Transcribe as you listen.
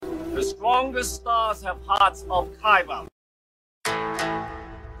The strongest stars have hearts of Kyber.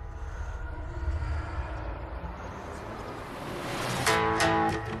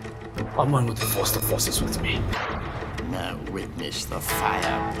 I'm one with the Force is with me. Now witness the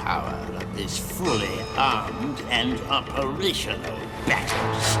firepower of this fully armed and operational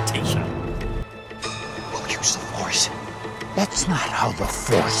battle station. We'll use the Force. That's not how the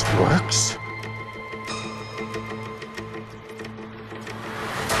Force works.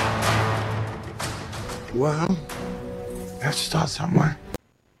 Well, let's start somewhere.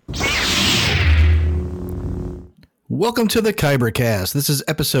 Welcome to the Kybercast. This is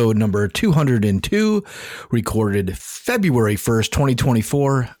episode number 202, recorded February 1st,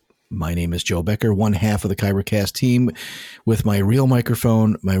 2024. My name is Joe Becker, one half of the Kybercast team, with my real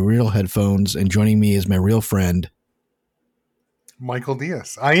microphone, my real headphones, and joining me is my real friend, Michael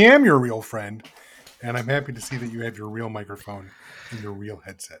Diaz. I am your real friend, and I'm happy to see that you have your real microphone and your real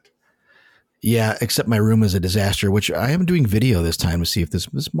headset. Yeah, except my room is a disaster, which I am doing video this time to see if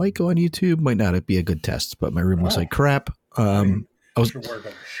this might go on YouTube. Might not be a good test, but my room looks like crap. I should wear a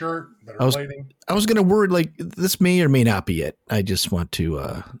better shirt, better lighting. I was going to worry, like, this may or may not be it. I just want to,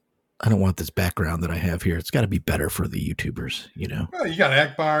 I don't want this background that I have here. It's got to be better for the YouTubers, you know? Well, you got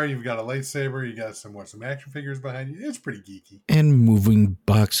Akbar, you've got a lightsaber, you got some action figures behind you. It's pretty geeky. And moving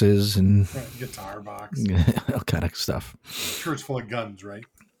boxes and guitar box. all kind of stuff. Shirt's full of guns, right?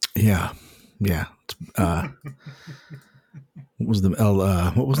 Yeah. Yeah. What was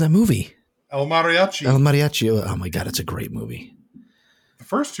that movie? El Mariachi. El Mariachi. Oh my God. It's a great movie. The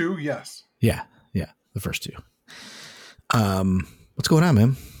first two, yes. Yeah. Yeah. The first two. What's going on,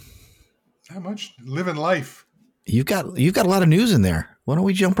 man? Not much. Living life. You've got a lot of news in there. Why don't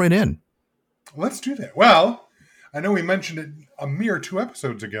we jump right in? Let's do that. Well, I know we mentioned it a mere 2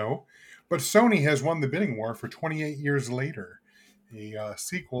 episodes ago, but Sony has won the bidding war for 28 years later. A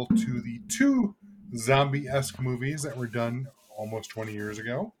sequel to the 2 zombie-esque movies that were done almost 20 years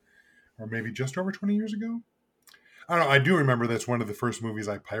ago, or maybe just over 20 years ago. I don't know. I do remember that's one of the first movies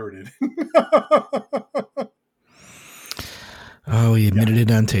I pirated. Oh, you admitted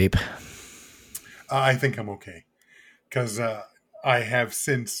it on tape. I think I'm okay, because I have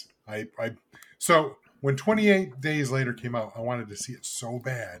since. So when 28 Days Later came out, I wanted to see it so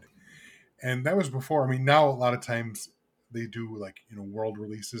bad, and that was before. I mean, now a lot of times they do world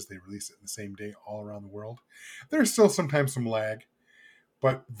releases. They release it in the same day all around the world. There's still sometimes some lag,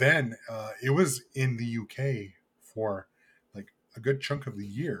 but then it was in the UK for like a good chunk of the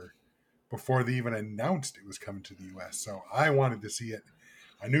year before they even announced it was coming to the US. So I wanted to see it.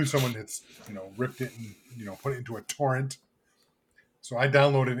 I knew someone had ripped it and put it into a torrent. So I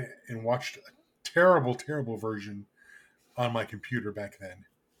downloaded it and watched a terrible, terrible version on my computer back then.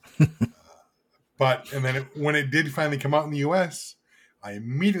 And then when it did finally come out in the U.S., I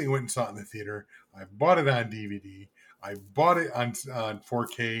immediately went and saw it in the theater. I bought it on DVD. I bought it on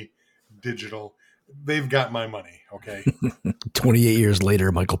 4K digital. They've got my money, okay? 28 years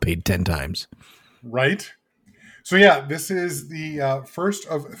later, Michael paid 10 times. Right? So yeah, this is the first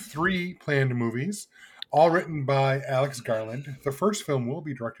of 3 planned movies, all written by Alex Garland. The first film will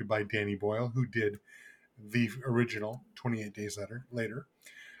be directed by Danny Boyle, who did the original 28 Days Later.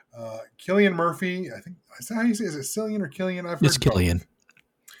 Cillian Murphy, I think, is that how you say it? Is it Cillian or Killian? It's Killian.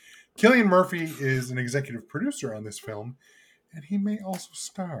 Cillian Murphy is an executive producer on this film, and he may also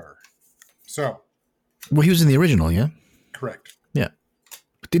star. So. Well, he was in the original, yeah? Correct. Yeah.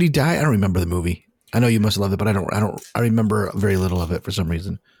 Did he die? I don't remember the movie. I know you must have loved it, but I remember very little of it for some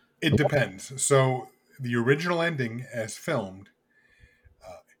reason. It depends. So the original ending as filmed,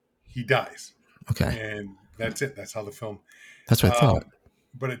 he dies. Okay. And that's it. That's how the film. That's what I thought.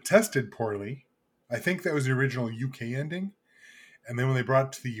 But it tested poorly. I think that was the original UK ending. And then when they brought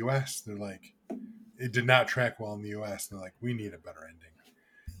it to the US, they're like, it did not track well in the US. And they're like, we need a better ending.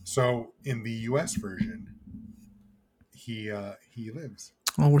 So in the US version, he lives.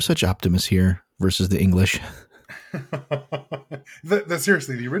 Oh, we're such optimists here versus the English.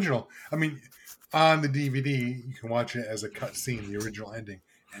 Seriously, the original. I mean, on the DVD, you can watch it as a cut scene, the original ending.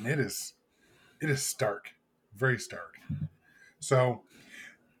 And it is stark. Very stark. So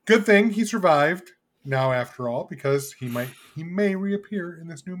good thing he survived now, after all, because he may reappear in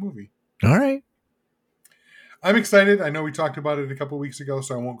this new movie. All right. I'm excited. I know we talked about it a couple of weeks ago,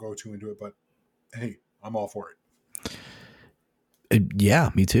 so I won't go too into it, but hey, I'm all for it.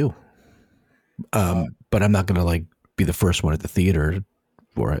 Yeah, me too. But I'm not going to be the first one at the theater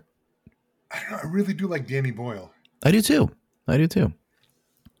for it. I don't know. I really do like Danny Boyle. I do too.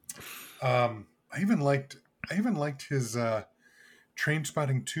 I even liked his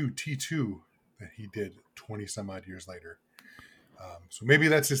Trainspotting 2 T2 that he did 20 some odd years later. So maybe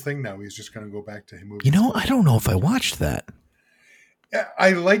that's his thing now. He's just going to go back to movies. You know, I don't know if I watched that.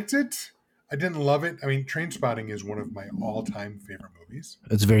 I liked it. I didn't love it. I mean, Trainspotting is one of my all-time favorite movies.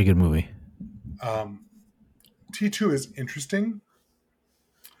 It's a very good movie. T2 is interesting.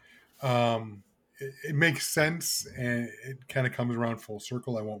 It makes sense, and it kind of comes around full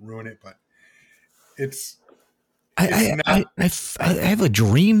circle. I won't ruin it, but I have a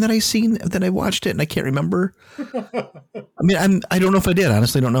dream that I watched it and I can't remember. I mean, I don't know if I did.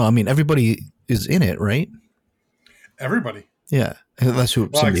 Honestly, don't know. I mean, everybody is in it, right? Everybody. Yeah, unless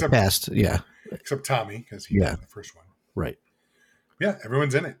somebody passed. Yeah, except Tommy, because he was in the first one. Right. Yeah,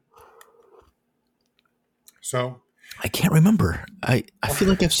 everyone's in it. So I can't remember. I feel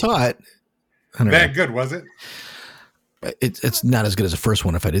like I saw it. That good, was it? It's not as good as the first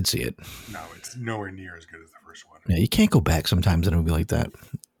one if I did see it. No, it's nowhere near as good as the first one. Yeah, you can't go back sometimes in a movie like that.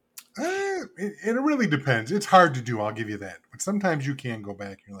 It really depends. It's hard to do, I'll give you that. But sometimes you can go back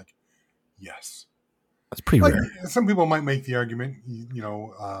and you're like, yes. That's pretty rare. Some people might make the argument,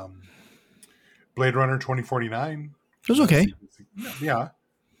 Blade Runner 2049. It was okay. Yeah.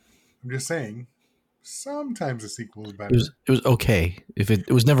 I'm just saying, sometimes the sequel is better. It was okay. If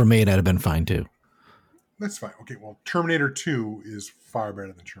it was never made, I'd have been fine too. That's fine. Okay, well, Terminator 2 is far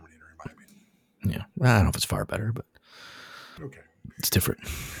better than Terminator, in my opinion. Yeah. I don't know if it's far better, but okay, it's different.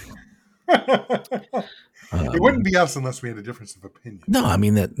 It wouldn't be us unless we had a difference of opinion. No, I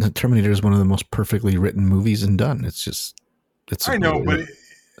mean that Terminator is one of the most perfectly written movies and done. I know, but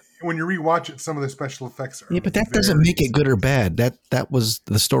when you rewatch it, some of the special effects are but that doesn't make it good or bad. That was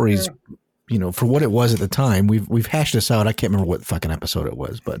the story's, for what it was at the time. We've hashed this out. I can't remember what fucking episode it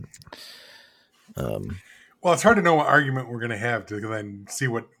was, but well, it's hard to know what argument we're going to have to then see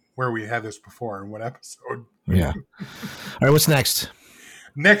where we had this before and what episode. Yeah. All right, what's next?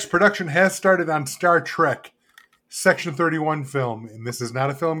 Next, production has started on Star Trek Section 31 film, and this is not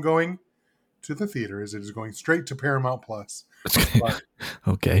a film going to the theaters. It is going straight to Paramount Plus.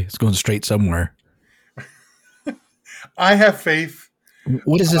 Okay, it's going straight somewhere. I have faith.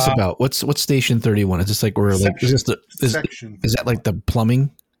 What is this about? What's Station 31? Is this like where is that like the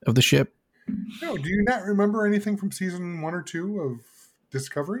plumbing of the ship? No, do you not remember anything from season 1 or 2 of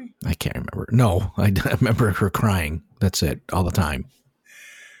Discovery? I can't remember. No, I remember her crying. That's it, all the time.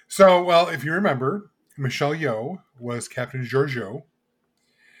 So, well, if you remember, Michelle Yeoh was Captain Georgiou.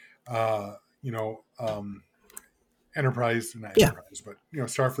 Enterprise, not Enterprise, but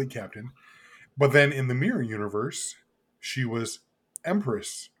Starfleet captain. But then in the Mirror Universe, she was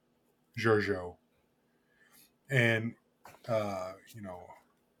Empress Georgiou. And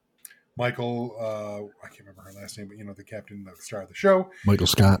Michael, I can't remember her last name, but the captain, the star of the show. Michael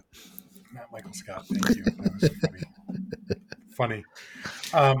Scott. Not Michael Scott, thank you. That was funny.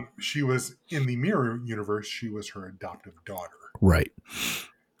 She was in the Mirror Universe, she was her adoptive daughter. Right.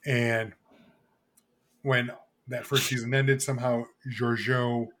 And when that first season ended, somehow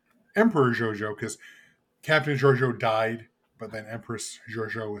Emperor Georgiou, because Captain Georgiou died, but then Empress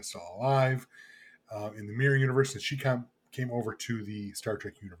Georgiou is still alive in the Mirror Universe, and she came over to the Star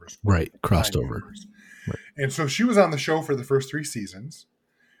Trek universe. Right, crossed over. Right. And so she was on the show for the first 3 seasons.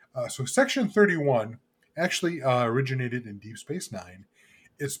 So Section 31 actually originated in Deep Space Nine.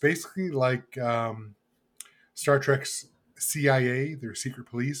 It's basically like Star Trek's CIA, their secret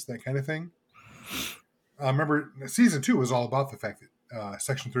police, that kind of thing. Remember, season 2 was all about the fact that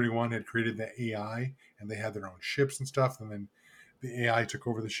Section 31 had created the AI, and they had their own ships and stuff, and then the AI took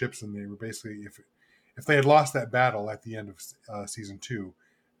over the ships, and they were basically, if they had lost that battle at the end of season 2,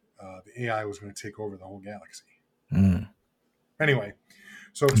 the AI was going to take over the whole galaxy. Mm. Anyway,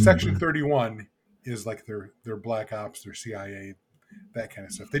 so Section 31 is like their black ops, their CIA, that kind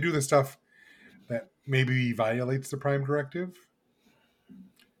of stuff. They do the stuff that maybe violates the Prime Directive,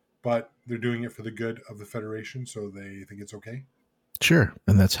 but they're doing it for the good of the Federation, so they think it's okay. Sure,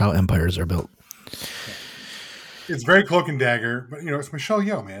 and that's how empires are built. It's very cloak and dagger, but it's Michelle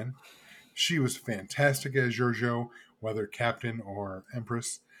Yeoh, man. She was fantastic as Georgiou, whether Captain or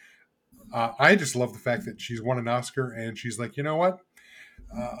Empress. I just love the fact that she's won an Oscar, and she's like, you know what?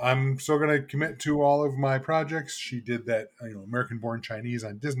 I'm still going to commit to all of my projects. She did that, American Born Chinese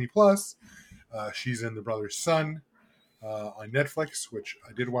on Disney Plus. She's in The Brother's Son on Netflix, which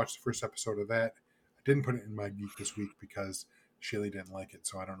I did watch the first episode of that. I didn't put it in my geek this week because Shaylee didn't like it,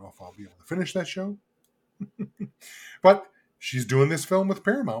 so I don't know if I'll be able to finish that show. But she's doing this film with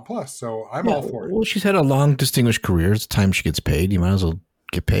Paramount Plus, so I'm all for it. Well, she's had a long, distinguished career. It's time she gets paid. You might as well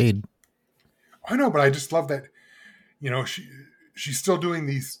get paid. I know, but I just love that, she's still doing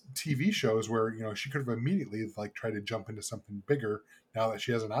these TV shows where, she could have immediately tried to jump into something bigger now that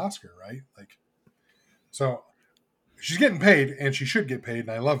she has an Oscar, right? So she's getting paid, and she should get paid,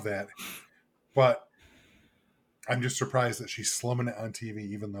 and I love that. But I'm just surprised that she's slumming it on TV,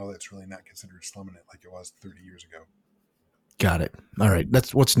 even though that's really not considered slumming it like it was 30 years ago. Got it. All right,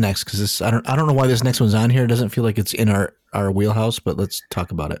 that's what's next, because I don't know why this next one's on here. It doesn't feel like it's in our wheelhouse, but let's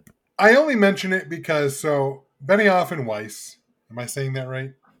talk about it. I only mention it because Benioff and Weiss. Am I saying that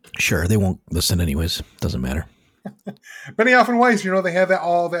right? Sure, they won't listen anyways. Doesn't matter. Benioff and Weiss, they had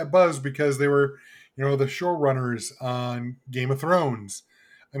all that buzz because they were, the showrunners on Game of Thrones.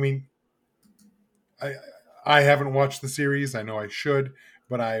 I mean, I haven't watched the series. I know I should,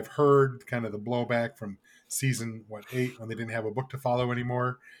 but I've heard kind of the blowback from season 8 when they didn't have a book to follow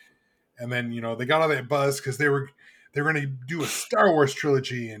anymore. And then, they got all that buzz because they were going to do a Star Wars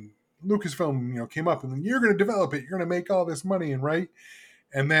trilogy, and Lucasfilm, came up and then you're going to develop it. You're going to make all this money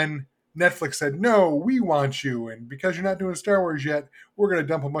and then Netflix said, no, we want you. And because you're not doing Star Wars yet, we're going to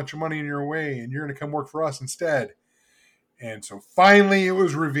dump a bunch of money in your way and you're going to come work for us instead. And so finally it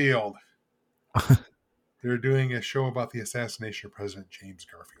was revealed. They're doing a show about the assassination of President James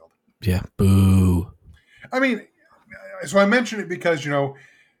Garfield. Yeah. Boo. I mean, so I mentioned it because,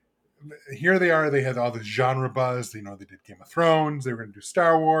 here they are. They had all this genre buzz. They did Game of Thrones. They were going to do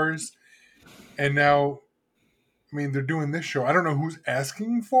Star Wars. And now, they're doing this show. I don't know who's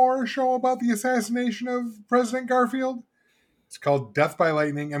asking for a show about the assassination of President Garfield. It's called Death by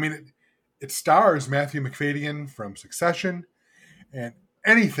Lightning. It stars Matthew McFadyen from Succession. And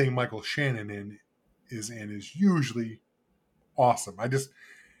anything Michael Shannon is usually awesome.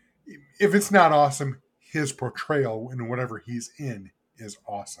 If it's not awesome, his portrayal in whatever he's in is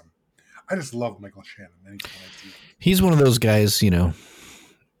awesome. I just love Michael Shannon. Anytime I see him. He's one of those guys, he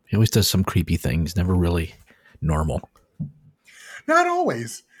always does some creepy things, never really normal. Not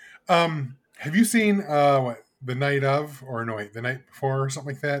always. Have you seen The Night of, or no, wait, The Night Before, or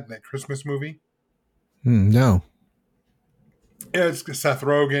something like that Christmas movie? No. Yeah, it's Seth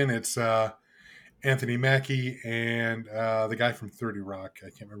Rogen. It's Anthony Mackie, and the guy from 30 Rock. I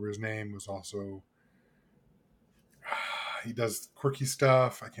can't remember his name. Was also he does quirky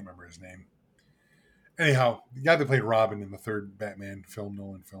stuff. I can't remember his name. Anyhow, the guy that played Robin in the third Batman film,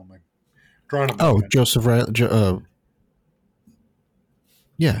 Nolan film. I'm drawing a blank. Joseph Riley.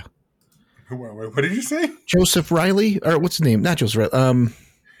 Yeah. What did you say? Joseph Riley, or what's his name? Not Joseph Riley.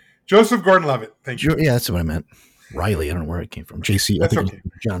 Joseph Gordon-Levitt. Thank you. Yeah, that's what I meant. Riley. I don't know where it came from. JC. That's I think okay. It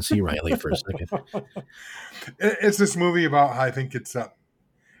was John C. Riley for a second. It's this movie about how I think it's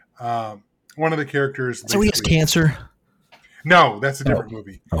one of the characters. So he has cancer? No, that's a different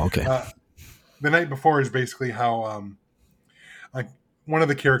movie. Oh, okay. The Night Before is basically how like one of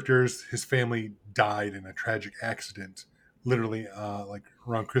the characters, his family died in a tragic accident, literally like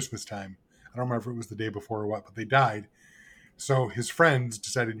around Christmas time. I don't remember if it was the day before or what, but they died. So his friends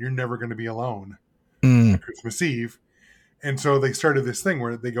decided, you're never going to be alone on Christmas Eve. And so they started this thing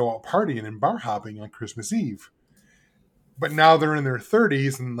where they go out partying and bar hopping on Christmas Eve. But now they're in their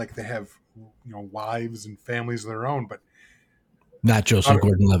 30s and like they have, wives and families of their own, but not Joseph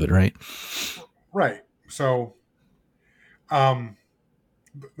Gordon-Levitt, right? Right. So,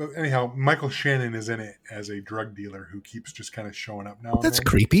 but anyhow, Michael Shannon is in it as a drug dealer who keeps just kind of showing up now. That's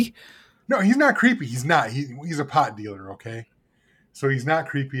creepy. No, he's not creepy. He's not. He's a pot dealer, okay? So he's not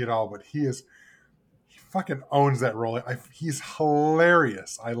creepy at all, but he fucking owns that role. He's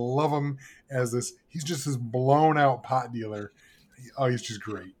hilarious. I love him as this. He's just this blown out pot dealer. He's just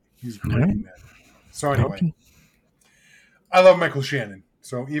great. He's great in that. So anyway, okay. I love Michael Shannon.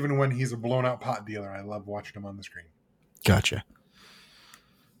 So even when he's a blown out pot dealer, I love watching him on the screen. Gotcha.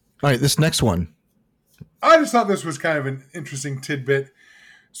 All right, this next one. I just thought this was kind of an interesting tidbit.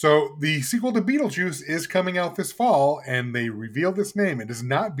 So the sequel to Beetlejuice is coming out this fall, and they revealed this name. It is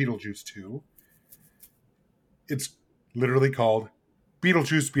not Beetlejuice 2. It's literally called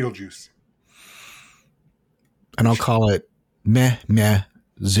Beetlejuice. And I'll call it meh,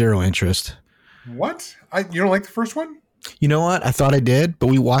 zero interest. What? You don't like the first one? You know what? I thought I did, but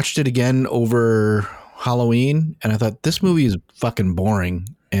we watched it again over Halloween, and I thought this movie is fucking boring,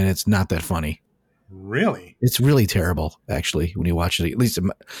 and it's not that funny. Really? It's really terrible, actually, when you watch it. At least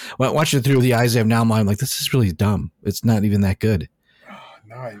when I watch it through the eyes I have now, I'm like, this is really dumb. It's not even that good.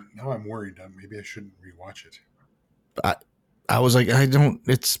 Now I'm worried. Maybe I shouldn't rewatch it. I was like,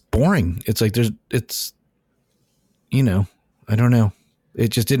 it's boring. It's like, I don't know. It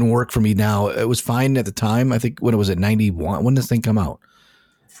just didn't work for me now. It was fine at the time. I think, when was it, 91? When did this thing come out?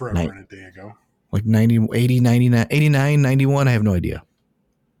 Forever and a day ago. Like 90, 80, 99, 89, 91? I have no idea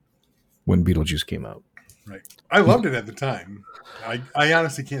when Beetlejuice came out. Right. I loved it at the time. I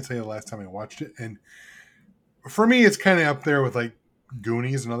honestly can't say the last time I watched it. And for me, it's kind of up there with like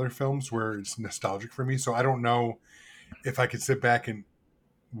Goonies and other films where it's nostalgic for me. So I don't know if I could sit back and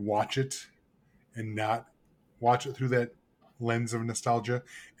watch it and not watch it through that lens of nostalgia.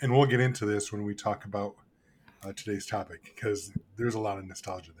 And we'll get into this when we talk about today's topic, because there's a lot of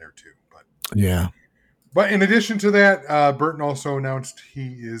nostalgia there too. But in addition to that, Burton also announced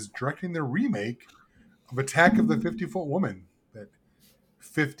he is directing the remake of Attack of the 50-Foot Woman, that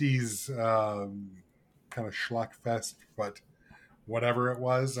 50s kind of schlock fest, but whatever it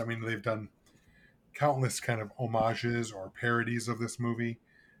was. I mean, they've done countless kind of homages or parodies of this movie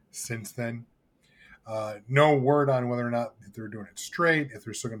since then. No word on whether or not they're doing it straight, if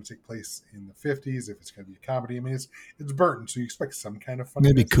they're still going to take place in the 50s, if it's going to be a comedy. I mean, it's Burton, so you expect some kind of fun.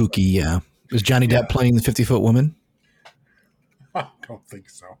 Maybe kooky, yeah. Is Johnny Depp playing the 50-Foot Woman? I don't think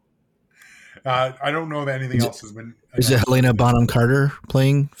so. I don't know that anything else has been. Is it Helena Bonham Carter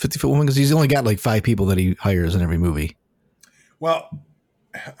playing 50-Foot Woman? Because he's only got like 5 people that he hires in every movie. Well,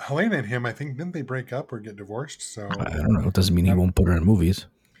 Helena and him, I think, didn't they break up or get divorced? So I don't know. It doesn't mean he won't put her in movies.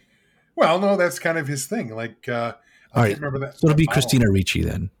 Well, no, that's kind of his thing. Like, I can't remember that. So it'll be Christina Ricci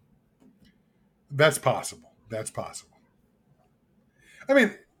then. That's possible. I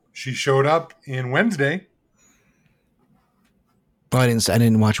mean, she showed up in Wednesday. Oh, I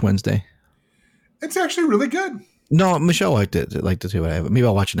didn't watch Wednesday. It's actually really good. No, Michelle liked it too. Maybe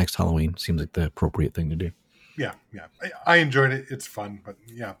I'll watch it next Halloween. Seems like the appropriate thing to do. Yeah. I enjoyed it. It's fun, but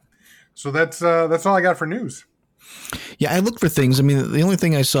yeah. So that's all I got for news. Yeah, I looked for things. I mean, the only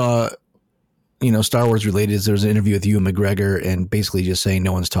thing I saw, Star Wars related, is there was an interview with Ewan McGregor and basically just saying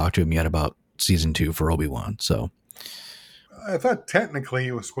no one's talked to him yet about season 2 for Obi-Wan. So I thought technically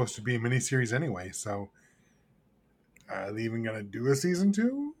it was supposed to be a miniseries anyway. So are they even going to do a season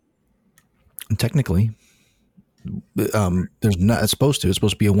 2? Technically, there's not. It's supposed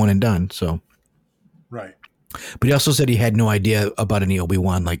to be a one and done. So right. But he also said he had no idea about any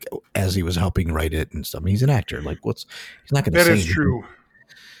Obi-Wan, like as he was helping write it and stuff. I mean, he's an actor. Like, he's not going to say that is anything. True.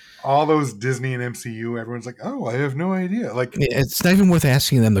 All those Disney and MCU, everyone's like, "Oh, I have no idea." Like, it's not even worth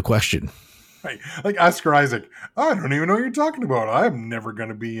asking them the question. Right. Like Oscar Isaac, I don't even know what you're talking about. I'm never going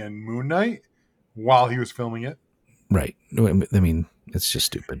to be in Moon Knight while he was filming it. Right. I mean, it's just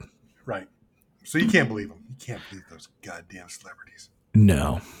stupid. Right. So you can't believe them. You can't believe those goddamn celebrities.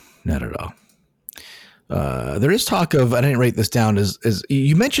 No, not at all. There is talk of, I didn't write this down, is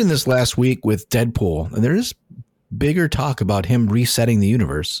you mentioned this last week with Deadpool, and there is bigger talk about him resetting the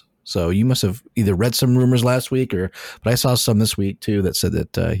universe. So you must have either read some rumors last week but I saw some this week too that said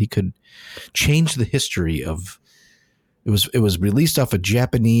that he could change the history of, it was released off a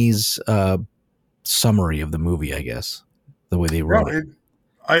Japanese summary of the movie, I guess, the way they wrote it.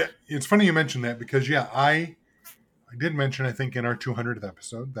 It's funny you mentioned that because I did mention, I think in our 200th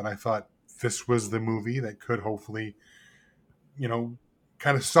episode, that I thought this was the movie that could hopefully, kind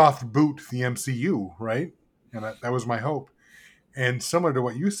of soft boot the MCU, right? And that was my hope. And similar to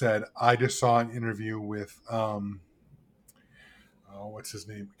what you said, I just saw an interview with, what's his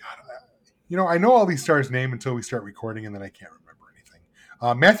name? God, I know all these stars' name until we start recording, and then I can't remember anything.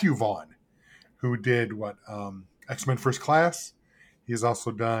 Matthew Vaughn, who did X-Men First Class. He's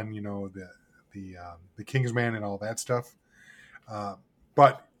also done, the Kingsman and all that stuff.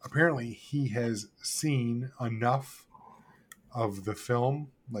 But apparently he has seen enough of the film.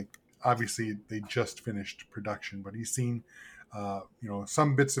 Like, obviously they just finished production, but he's seen,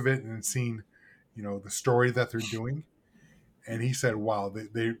 some bits of it and seen, the story that they're doing. And he said, wow,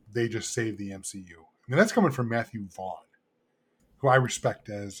 they just saved the MCU. I mean, that's coming from Matthew Vaughn, who I respect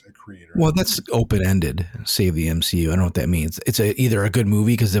as a creator. Well, that's open-ended. Save the MCU. I don't know what that means. It's either a good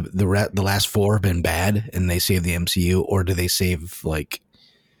movie because the last 4 have been bad and they save the MCU, or do they save like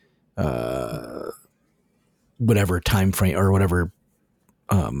whatever time frame or whatever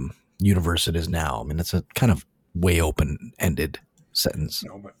universe it is now? I mean, it's a kind of way open-ended sentence.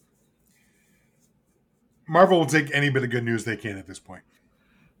 No, but Marvel will take any bit of good news they can at this point.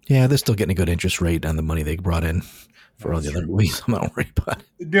 Yeah, they're still getting a good interest rate on the money they brought in for all the other movies. I'm not worried about it.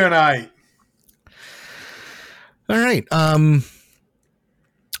 They're doing all right. All right.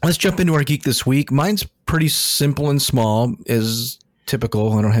 Let's jump into our geek this week. Mine's pretty simple and small, as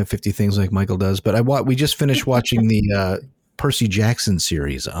typical. I don't have 50 things like Michael does, but we just finished watching the Percy Jackson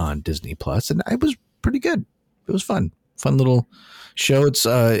series on Disney Plus, and it was pretty good. It was fun little show. It's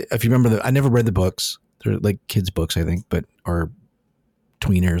if you remember, I never read the books. They're like kids' books, I think, or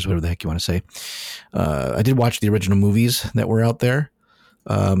tweeners, whatever the heck you want to say. I did watch the original movies that were out there.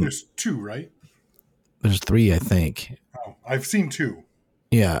 There's 2, right? There's 3, I think. Oh, I've seen 2.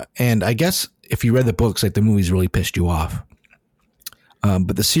 Yeah, and I guess if you read the books, like the movies really pissed you off.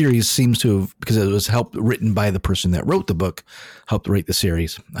 But the series seems to have, because it was written by the person that wrote the book, helped write the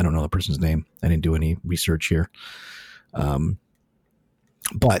series. I don't know the person's name. I didn't do any research here.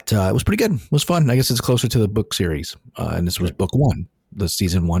 But it was pretty good. It was fun. I guess it's closer to the book series. And this was book one. The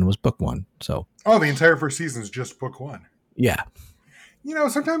season one was book one. So, the entire first season is just book one. Yeah.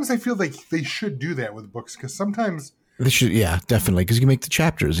 Sometimes I feel like they should do that with books because sometimes they should. Yeah, definitely. Because you can make the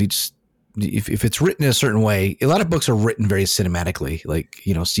chapters. If it's written in a certain way, a lot of books are written very cinematically. Like,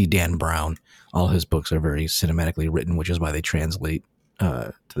 see Dan Brown. All his books are very cinematically written, which is why they translate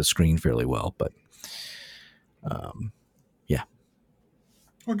to the screen fairly well. But, yeah.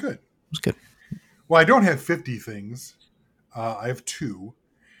 Well, good. It was good. Well, I don't have 50 things. I have 2.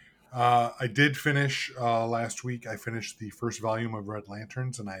 I did finish last week. I finished the first volume of Red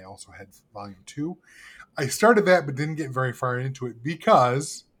Lanterns, and I also had volume 2. I started that, but didn't get very far into it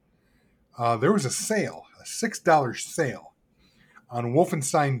because there was a sale, a $6 sale on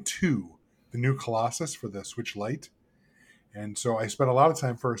Wolfenstein II, the new Colossus for the Switch Lite. And so I spent a lot of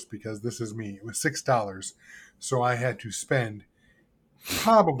time first because this is me. It was $6. So I had to spend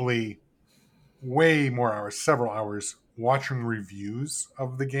probably way more hours, several hours, watching reviews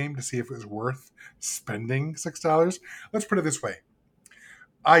of the game to see if it was worth spending $6. Let's put it this way.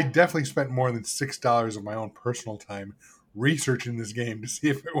 I definitely spent more than $6 of my own personal time researching this game to see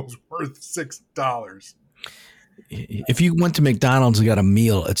if it was worth $6. If you went to McDonald's and got a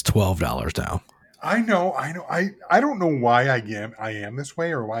meal, it's $12 now. I know. I don't know why I am this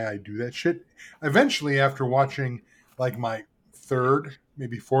way or why I do that shit. Eventually, after watching like my 3rd,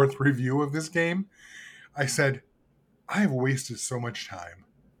 maybe 4th review of this game, I said, I have wasted so much time.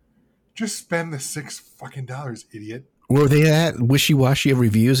 Just spend the $6 fucking dollars, idiot. Were they at wishy-washy of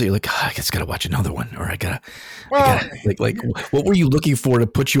reviews that you're like, I just gotta watch another one, or I gotta like what were you looking for to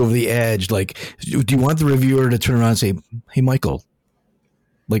put you over the edge? Like, do you want the reviewer to turn around and say, hey, Michael,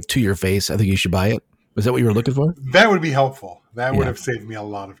 like to your face, I think you should buy it? Was that what you were looking for? That would be helpful. That would have saved me a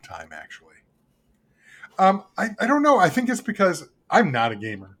lot of time, actually. I don't know. I think it's because I'm not a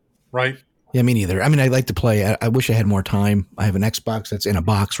gamer, right? Yeah, me neither. I mean, I like to play. I wish I had more time. I have an Xbox that's in a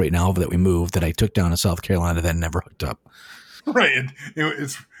box right now that we moved that I took down to South Carolina, then never hooked up. Right.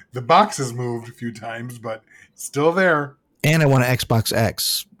 It's the box has moved a few times, but it's still there. And I want an Xbox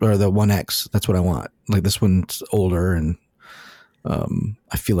X or the One X. That's what I want. Like this one's older, and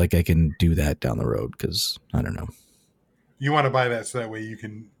I feel like I can do that down the road because I don't know. You want to buy that so that way you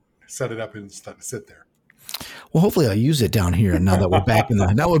can set it up and sit there. Well, hopefully I'll use it down here now that we're back in the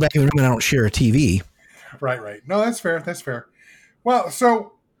room and I don't share a TV. Right. No, that's fair. Well,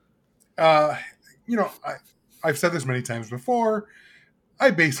 so, I've said this many times before.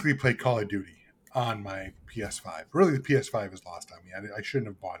 I basically play Call of Duty on my PS5. Really, the PS5 is lost on me. I shouldn't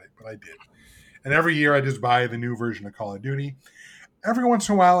have bought it, but I did. And every year I just buy the new version of Call of Duty. Every once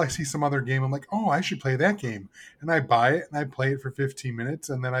in a while I see some other game. I'm like, oh, I should play that game. And I buy it and I play it for 15 minutes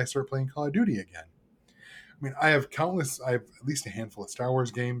and then I start playing Call of Duty again. I mean, I have at least a handful of Star Wars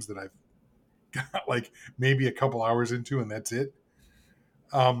games that I've got like maybe a couple hours into and that's it.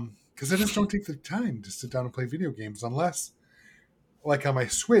 Because I just don't take the time to sit down and play video games unless, like on my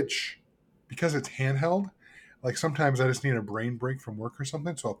Switch, because it's handheld, like sometimes I just need a brain break from work or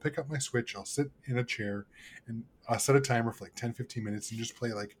something. So I'll pick up my Switch, I'll sit in a chair and I'll set a timer for like 10, 15 minutes and just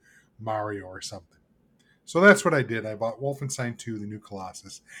play like Mario or something. So that's what I did. I bought Wolfenstein II, the new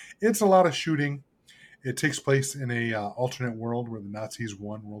Colossus. It's a lot of shooting. It takes place in a alternate world where the Nazis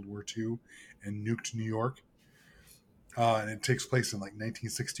won World War II and nuked New York. And it takes place in like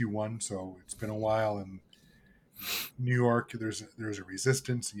 1961, so it's been a while. And New York, there's a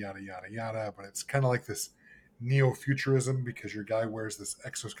resistance, yada, yada, yada. But it's kind of like this neo-futurism because your guy wears this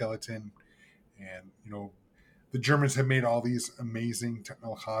exoskeleton. And, the Germans have made all these amazing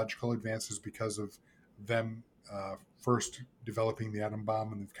technological advances because of them first developing the atom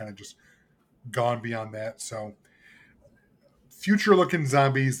bomb. And they've kind of just gone beyond that. So future looking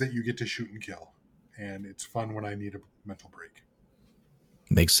zombies that you get to shoot and kill. And it's fun when I need a mental break.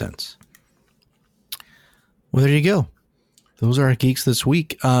 Makes sense. Well, there you go. Those are our geeks this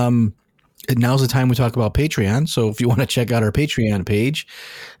week. Now's the time we talk about Patreon. So if you want to check out our Patreon page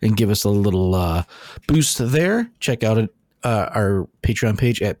and give us a little boost there, check out our Patreon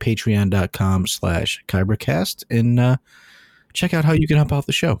page at patreon.com/Kybercast and check out how you can help out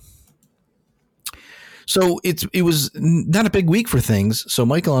the show. So it was not a big week for things. So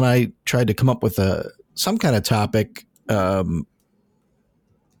Michael and I tried to come up with some kind of topic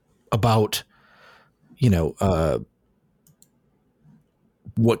about,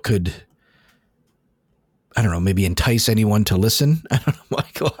 what could, I don't know, maybe entice anyone to listen. I don't know,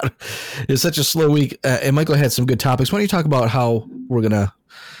 Michael. It's such a slow week. And Michael had some good topics. Why don't you talk about what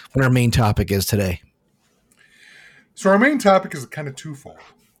our main topic is today? So our main topic is kind of twofold.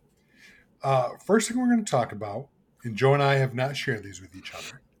 First thing we're going to talk about and Joe and I have not shared these with each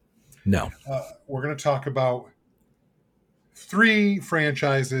other. No. We're going to talk about 3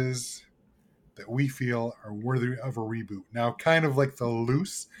 franchises that we feel are worthy of a reboot. Now, kind of like the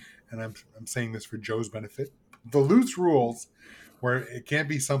loose, and I'm saying this for Joe's benefit, the loose rules where it can't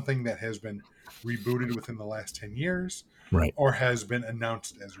be something that has been rebooted within the last 10 years, right, or has been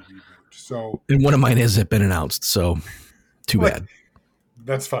announced as a reboot. So, and one of mine has been announced, so too bad.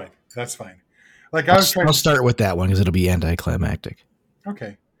 That's fine. That's fine. Like I'll start with that one because it'll be anticlimactic.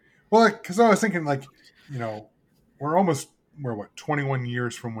 Okay. Well, because I was thinking, like, we're 21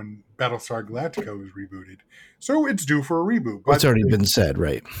 years from when Battlestar Galactica was rebooted, so it's due for a reboot. But it's already been said,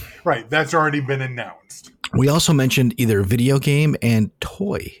 right? Right. That's already been announced. We also mentioned either video game and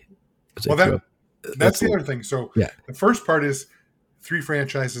toy. Well, that's the other thing. So yeah. The first part is 3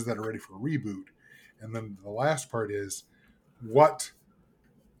 franchises that are ready for a reboot, and then the last part is what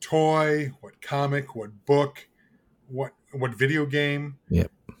toy, what comic, what book, what video game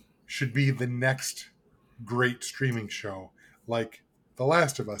should be the next great streaming show. Like The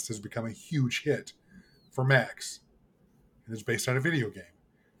Last of Us has become a huge hit for Max. It is based on a video game.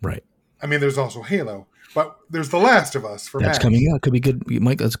 Right. I mean, there's also Halo, but there's The Last of Us for That's Max. coming out. Could be good.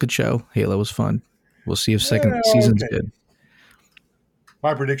 Mike, that's a good show. Halo was fun. We'll see if second season's good.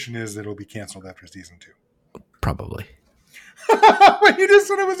 My prediction is it'll be canceled after season 2. Probably. You just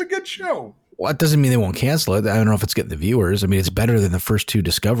said it was a good show. Well, it doesn't mean they won't cancel it. I don't know if it's getting the viewers. I mean, it's better than the first 2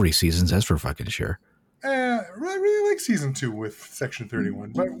 Discovery seasons. That's for fucking sure. I really like season 2 with Section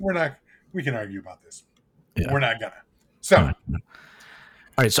 31, but we can argue about this. Yeah. We're not gonna. So, all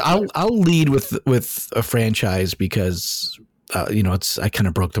right. So I'll lead with a franchise because I kind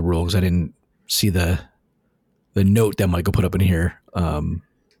of broke the rules. I didn't see the note that Michael put up in here.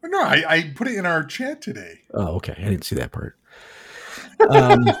 No, I put it in our chat today. Oh, okay. I didn't see that part.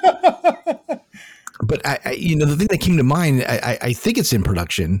 But the thing that came to mind, I think it's in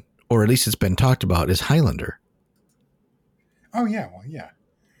production, or at least it's been talked about, is Highlander. Oh yeah, well yeah,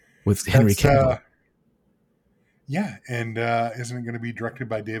 with Henry Cavill. Yeah, and isn't it going to be directed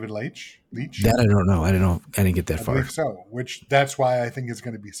by David Leitch? That I don't know. I don't know. I didn't get that far. I believe so. That's why I think it's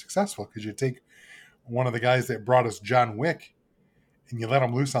going to be successful, because you take one of the guys that brought us John Wick, and you let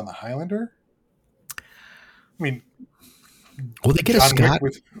him loose on the Highlander. I mean, will they get a Scot?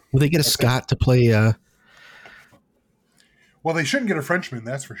 Will they get a Scot to play? Well, they shouldn't get a Frenchman,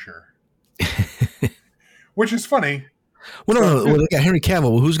 that's for sure. Which is funny. Well, no. Well, they got Henry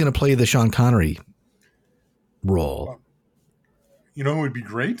Cavill. Well, who's going to play the Sean Connery role? Well, you know who would be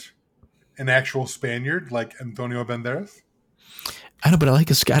great? An actual Spaniard like Antonio Banderas. I know, but I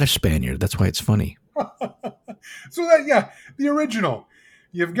like a Scottish Spaniard. That's why it's funny. So the original.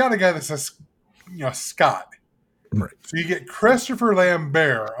 You've got a guy that's a Scot. Right. So you get Christopher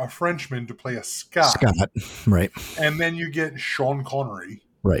Lambert, a Frenchman, to play a Scot. Right. And then you get Sean Connery,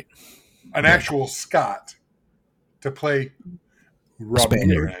 right, an actual Scot, to play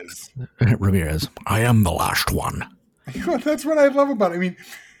Ramirez. Ramirez. I am the last one. That's what I love about it. I mean,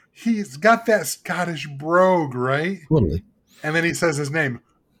 he's got that Scottish brogue, right? Totally. And then he says his name,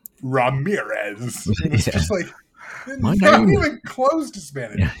 Ramirez. And it's just like, not even close to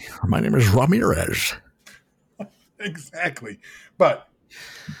Spanish. Yeah. My name is Ramirez. Exactly. But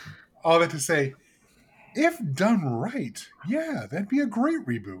all that to say, if done right, that'd be a great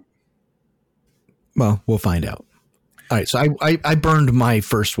reboot. Well, we'll find out. All right, so I burned my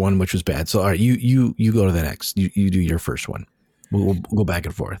first one, which was bad. So all right, you go to the next. You do your first one. We'll go back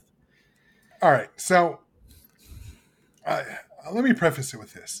and forth. All right. So let me preface it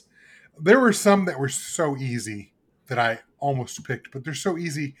with this. There were some that were so easy that I almost picked, but they're so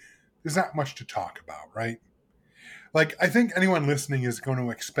easy, there's not much to talk about, right? Like, I think anyone listening is going to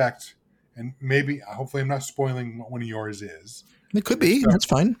expect, and maybe, hopefully I'm not spoiling what one of yours is. It could be. So, that's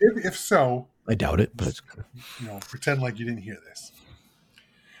fine. If so. I doubt it, but pretend like you didn't hear this.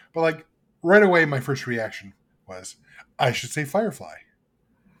 But like, right away, my first reaction was, I should say Firefly.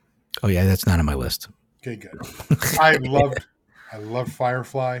 Oh yeah, that's not on my list. Okay, good. I loved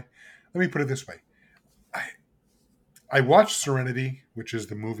Firefly. Let me put it this way. I watched Serenity, which is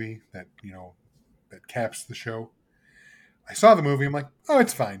the movie that, that caps the show. I saw the movie. I'm like, oh,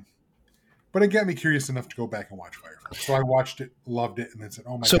 it's fine. But it got me curious enough to go back and watch Firefly. So I watched it, loved it, and then said,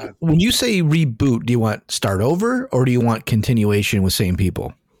 oh my God. So when you say reboot, do you want start over or do you want continuation with same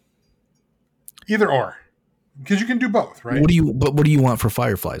people? Either or. Because you can do both, right? What do you want for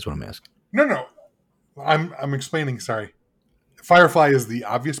Firefly is what I'm asking. No. I'm explaining, sorry. Firefly is the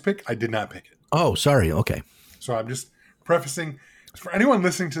obvious pick. I did not pick it. Oh, sorry. Okay. So I'm just prefacing, for anyone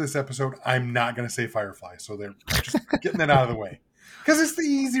listening to this episode, I'm not going to say Firefly. So they're just getting that out of the way. Because it's the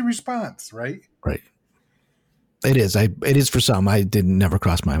easy response, right? Right. It is. It is for some. I didn't never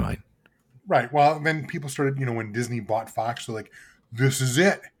cross my mind. Right. Well, then people started, when Disney bought Fox, they're like, this is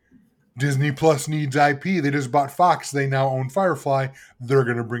it. Disney Plus needs IP. They just bought Fox. They now own Firefly. They're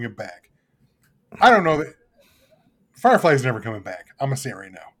going to bring it back. I don't know that Firefly is never coming back. I'm going to say it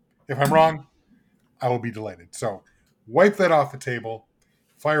right now. If I'm wrong, I will be delighted. So wipe that off the table.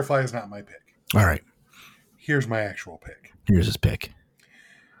 Firefly is not my pick. All right. Here's my actual pick. Here's his pick.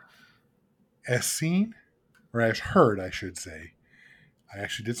 As seen, or as heard, I should say, I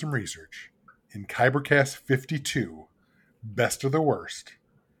actually did some research. In Kybercast 52, Best of the Worst,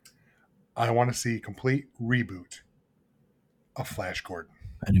 I want to see a complete reboot of Flash Gordon.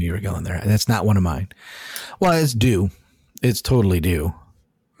 I knew you were going there. That's not one of mine. Well, it's due. It's totally due.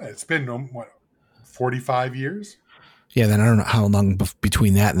 It's been, 45 years? Yeah, then I don't know how long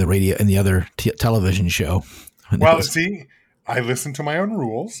between that and the radio and the other television show. Well, see, I listened to my own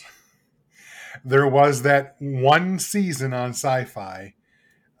rules. There was that one season on Sci-Fi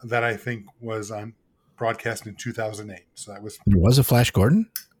that I think was on broadcast in 2008. So that was... There was a Flash Gordon?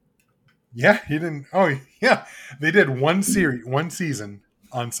 Yeah, he didn't... Oh, yeah. They did one season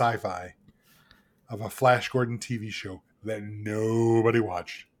on Sci-Fi of a Flash Gordon TV show that nobody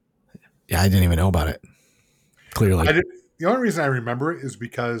watched. Yeah, I didn't even know about it. Clearly. The only reason I remember it is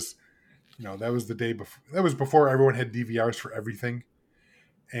because, that was the day before... That was before everyone had DVRs for everything.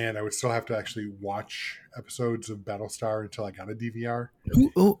 And I would still have to actually watch episodes of Battlestar until I got a DVR.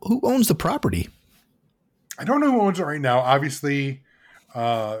 Who owns the property? I don't know who owns it right now. Obviously,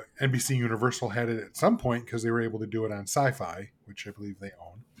 NBC Universal had it at some point because they were able to do it on Sci-Fi, which I believe they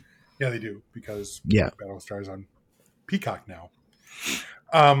own. Yeah, they do, because Battlestar is on Peacock now.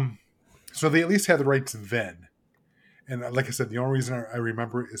 So they at least had the rights then. And like I said, the only reason I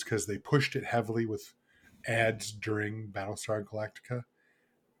remember it is because they pushed it heavily with ads during Battlestar Galactica.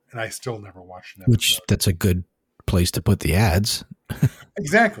 And I still never watched an episode. Which, that's a good place to put the ads.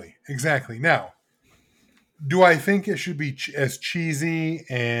 Exactly. Now, do I think it should be as cheesy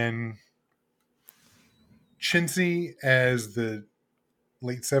and chintzy as the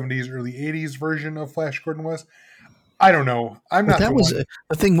late 70s, early 80s version of Flash Gordon was? I don't know. I'm not. The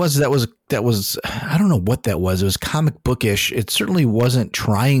thing was that was I don't know what that was. It was comic bookish. It certainly wasn't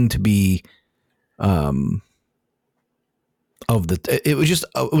trying to be it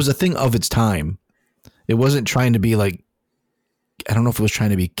was a thing of its time. It wasn't trying to be like, I don't know if it was trying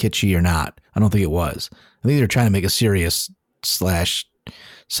to be kitschy or not. I don't think it was. I think they were trying to make a serious /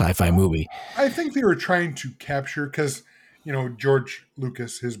 sci-fi movie. I think they were trying to capture, because, George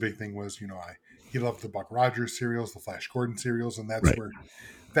Lucas, his big thing was, he loved the Buck Rogers serials, the Flash Gordon serials, and that's where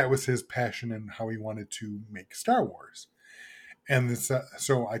that was his passion and how he wanted to make Star Wars. And this,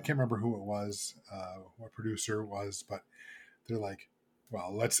 so I can't remember who it was, what producer it was, but they're like,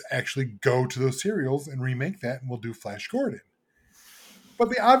 well, let's actually go to those serials and remake that, and we'll do Flash Gordon. But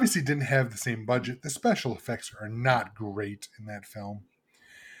they obviously didn't have the same budget. The special effects are not great in that film.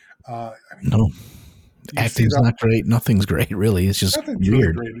 No. Acting's not great. Nothing's great, really. It's just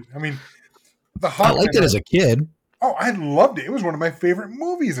weird. Really great. The Hawkman, I liked it as a kid. Oh, I loved it. It was one of my favorite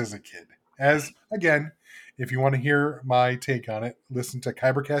movies as a kid. Again, if you want to hear my take on it, listen to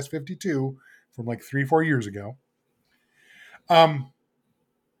Kybercast 52 from like 3-4 years ago.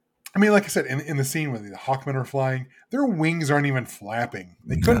 Like I said, in the scene where the Hawkmen are flying, their wings aren't even flapping.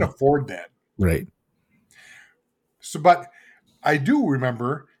 They couldn't afford that. Right. So, but I do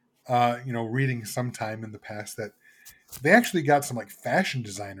remember, reading sometime in the past that they actually got some like fashion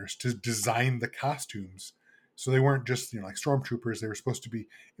designers to design the costumes. So they weren't just, like stormtroopers. They were supposed to be,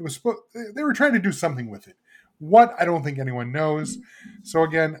 they were trying to do something with it. What, I don't think anyone knows. So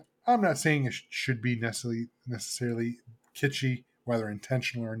again, I'm not saying it should be necessarily kitschy, whether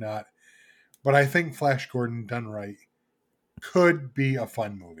intentional or not. But I think Flash Gordon done right could be a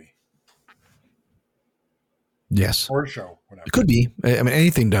fun movie. Yes. Or a show, whatever. It could be.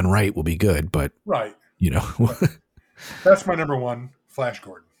 Anything done right will be good, but right. That's my number one, Flash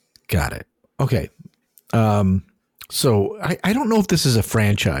Gordon. Got it. Okay. So I don't know if this is a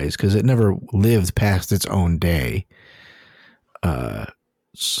franchise because it never lived past its own day.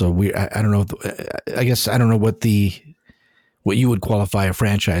 So I don't know. I guess I don't know what you would qualify a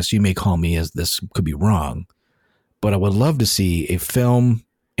franchise. So you may call me as this could be wrong, but I would love to see a film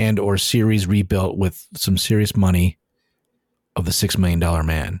and or series rebuilt with some serious money of the $6 Million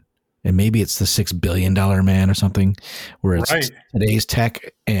Man. And maybe it's the $6 billion man or something where it's today's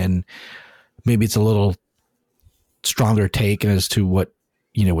tech and maybe it's a little stronger take as to what,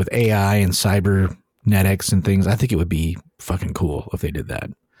 with AI and cybernetics and things. I think it would be fucking cool if they did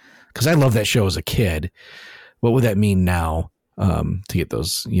that. Cause I love that show as a kid. What would that mean now, to get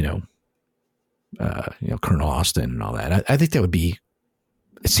those, Colonel Austin and all that. I think that would be.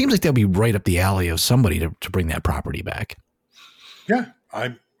 It seems like that would be right up the alley of somebody to bring that property back. Yeah,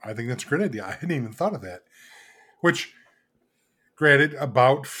 I think that's a great idea. I hadn't even thought of that. Which, granted,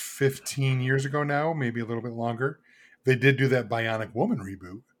 about 15 years ago now, maybe a little bit longer, they did do that Bionic Woman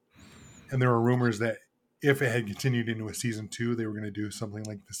reboot. And there were rumors that if it had continued into a season 2, they were going to do something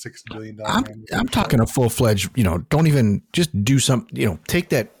like the $6 billion. I'm talking a full-fledged, don't even just do some, take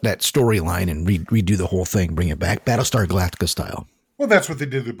that storyline and redo the whole thing, bring it back, Battlestar Galactica style. Well, that's what they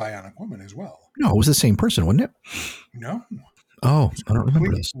did with Bionic Woman as well. No, it was the same person, wasn't it? No. Oh, I don't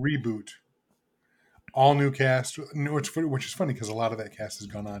remember this. Reboot. All new cast, which is funny because a lot of that cast has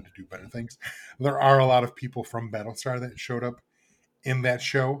gone on to do better things. There are a lot of people from Battlestar that showed up in that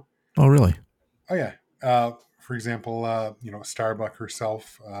show. Oh, really? Oh, yeah. For example, Starbuck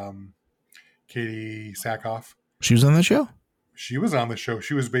herself, Katie Sackhoff. She was on the show? She was on the show.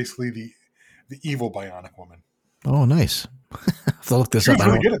 She was basically the evil Bionic Woman. Oh, nice. I have to look this she up. Was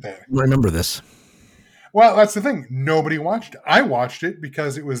really good at that. I remember this. Well, that's the thing. Nobody watched it. I watched it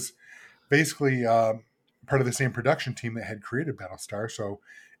because it was basically part of the same production team that had created Battlestar. So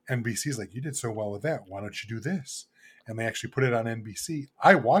NBC's like, you did so well with that. Why don't you do this? And they actually put it on NBC.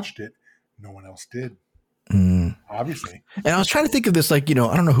 I watched it. No one else did. Obviously. And I was trying to think of this, I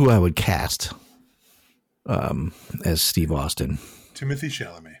don't know who I would cast as Steve Austin. Timothée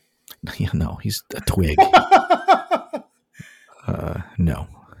Chalamet. Yeah, no, he's a twig. No.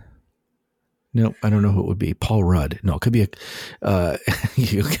 No, I don't know who it would be. Paul Rudd. No, it could be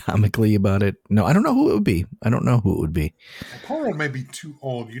comically about it. No, I don't know who it would be. Paul Rudd may be too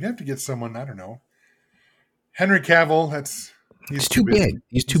old. You'd have to get someone, I don't know. Henry Cavill, he's too big.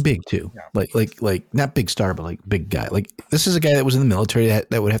 He's too big too. Yeah. Like not big star, but like big guy. Like this is a guy that was in the military that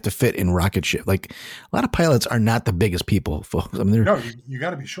would have to fit in rocket ship. Like a lot of pilots are not the biggest people. Folks. I mean, no, you got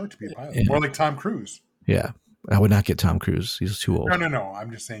to be short to be a pilot. Yeah. More like Tom Cruise. Yeah, I would not get Tom Cruise. He's too old. No.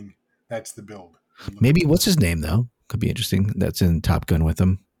 I'm just saying that's the build. Maybe what's his name though? Could be interesting. That's in Top Gun with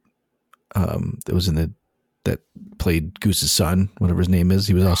him. That was that played Goose's son, whatever his name is.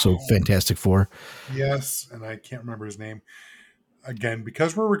 He was also Fantastic Four. Yes, and I can't remember his name. Again,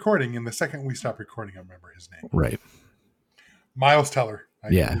 because we're recording, and the second we stop recording, I remember his name. Right. Miles Teller. I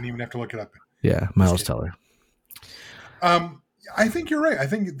didn't even have to look it up. Yeah, Miles Teller. I think you're right. I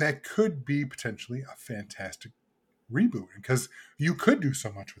think that could be potentially a fantastic reboot because you could do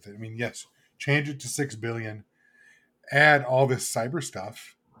so much with it. I mean, yes, change it to $6 billion, add all this cyber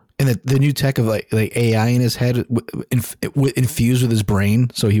stuff. And the new tech of like AI in his head infused with his brain.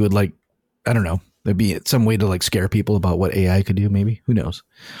 So he would I don't know. There'd be some way to scare people about what AI could do. Maybe, who knows?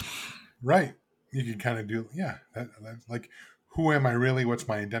 Right. You could kind of do, that's like, who am I really? What's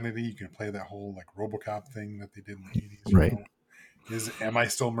my identity? You can play that whole RoboCop thing that they did in the 80s. Right. Am I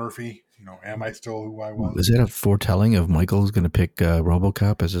still Murphy? Am I still who I was? Is that a foretelling of Michael's going to pick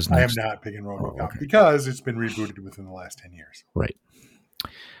RoboCop as his next? I am not picking RoboCop because it's been rebooted within the last 10 years. Right.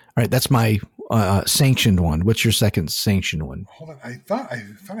 All right, that's my sanctioned one. What's your second sanctioned one? Hold on, I thought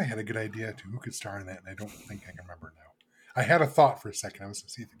I had a good idea to who could star in that, and I don't think I can remember now. I had a thought for a second. I was going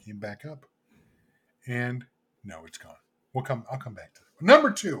to see if it came back up, and no, it's gone. I'll come back to that. Number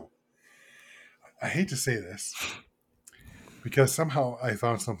 2. I hate to say this because somehow I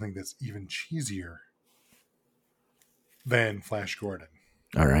found something that's even cheesier than Flash Gordon.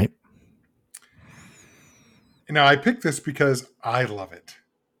 All right. Now I picked this because I love it.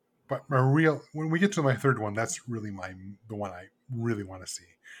 But when we get to my third one, that's really the one I really want to see.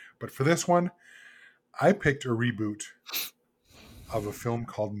 But for this one, I picked a reboot of a film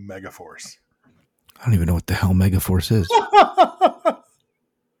called Megaforce. I don't even know what the hell Megaforce is.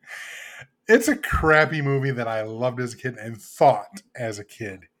 It's a crappy movie that I loved as a kid and thought as a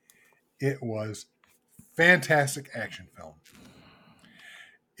kid it was fantastic action film.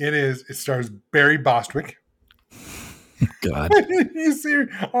 It stars Barry Bostwick. God. You see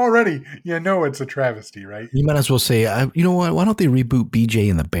already, it's a travesty, right? You might as well say, you know what? Why don't they reboot BJ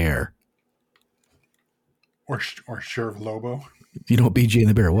and the Bear? Or Sheriff Lobo. You know what BJ and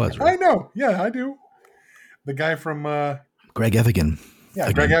the Bear was, right? I know. Yeah, I do. The guy from Greg Evigan. Yeah,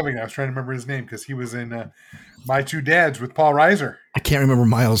 again. Greg Evigan. I was trying to remember his name because he was in My Two Dads with Paul Reiser. I can't remember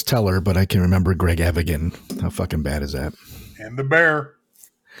Miles Teller, but I can remember Greg Evigan. How fucking bad is that? And the Bear.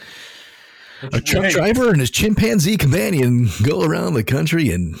 A truck driver and his chimpanzee companion go around the country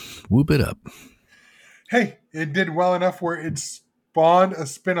and whoop it up. Hey, it did well enough where it spawned a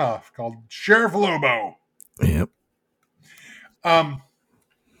spinoff called Sheriff Lobo. Yep.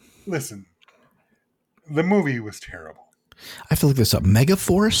 Listen, the movie was terrible. I have to look this up.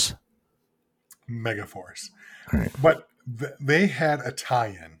 Megaforce? Megaforce. All right. But they had a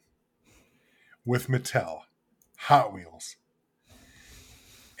tie-in with Mattel, Hot Wheels.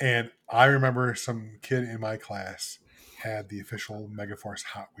 And I remember some kid in my class had the official Megaforce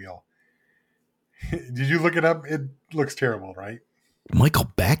Hot Wheel. Did you look it up? It looks terrible, right?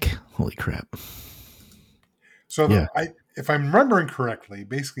 Michael Beck? Holy crap. So Yeah. if I'm remembering correctly,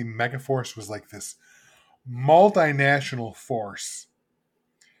 basically Megaforce was like this multinational force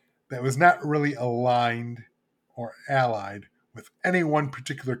that was not really aligned or allied with any one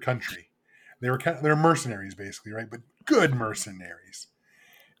particular country. They're mercenaries basically, right? But good mercenaries.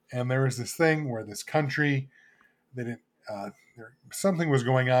 And there was this thing where this country, they didn't. Something was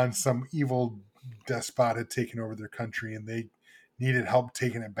going on. Some evil despot had taken over their country, and they needed help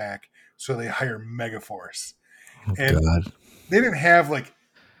taking it back. So they hired Megaforce. Oh, and God. They didn't have like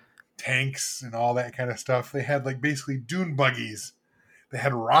tanks and all that kind of stuff. They had like basically dune buggies. They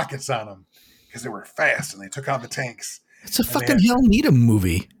had rockets on them because they were fast, and they took out the tanks. It's a fucking Hell Needham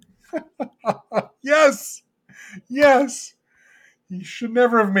movie. Yes. He should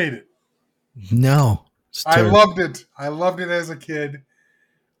never have made it. No. I loved it. I loved it as a kid.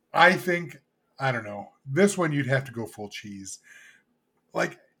 I don't know. This one you'd have to go full cheese.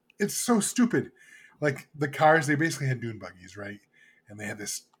 Like, it's so stupid. Like, the cars, they basically had dune buggies, right? And they had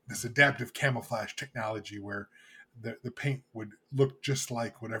this adaptive camouflage technology where the paint would look just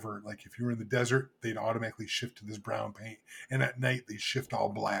like whatever. Like, if you were in the desert, they'd automatically shift to this brown paint. And at night, they'd shift all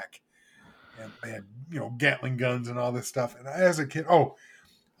black. And they had, Gatling guns and all this stuff. And as a kid,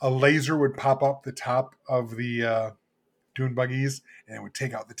 a laser would pop up the top of the dune buggies, and it would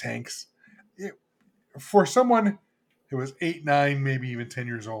take out the tanks. For someone who was 8, 9, maybe even 10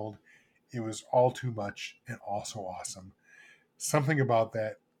 years old, it was all too much and also awesome. Something about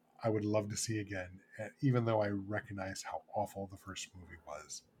that I would love to see again, even though I recognize how awful the first movie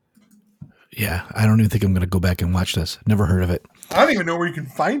was. Yeah, I don't even think I'm going to go back and watch this. Never heard of it. I don't even know where you can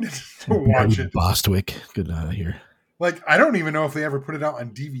find it to watch it. Bostwick, get out of here. Like, I don't even know if they ever put it out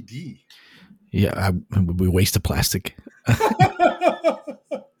on DVD. Yeah, we waste of plastic.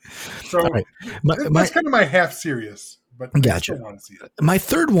 So right. that's kind of my half serious, but gotcha. I still want to see it. My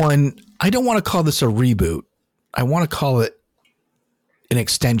third one, I don't want to call this a reboot. I want to call it an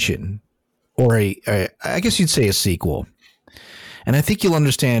extension, or I guess you'd say a sequel. And I think you'll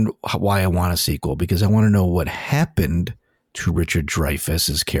understand why I want a sequel, because I want to know what happened to Richard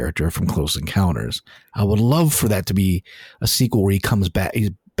Dreyfuss's character from Close Encounters. I would love for that to be a sequel where he comes back.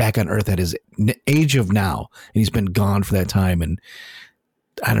 He's back on Earth at his age of now, and he's been gone for that time. And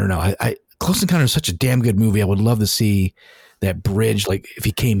I don't know. Close Encounters is such a damn good movie. I would love to see that bridge, like if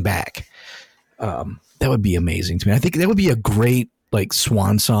he came back. That would be amazing to me. I think that would be a great like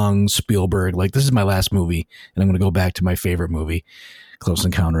swan song Spielberg. Like, this is my last movie, and I'm going to go back to my favorite movie, Close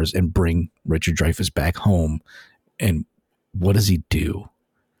Encounters, and bring Richard Dreyfuss back home. And what does he do?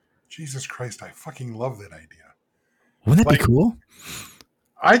 Jesus Christ, I fucking love that idea. Wouldn't that be cool?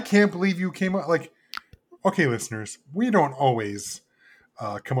 I can't believe you came up okay, listeners, we don't always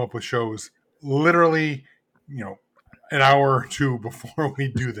come up with shows literally, an hour or two before we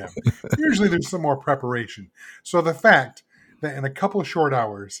do them. Usually there's some more preparation. So the fact that in a couple of short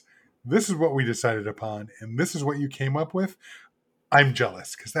hours, this is what we decided upon, and this is what you came up with, I'm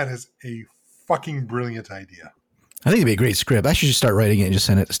jealous, because that is a fucking brilliant idea. I think it'd be a great script. I should just start writing it and just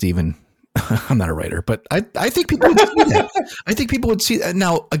send it to Steven. I'm not a writer, but I think people would see that. I think people would see that.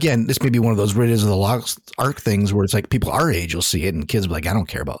 Now, again, this may be one of those Raiders of the Lost Ark things where it's like people our age will see it and kids will be like, I don't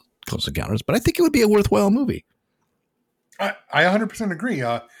care about Close Encounters, but I think it would be a worthwhile movie. I 100% agree.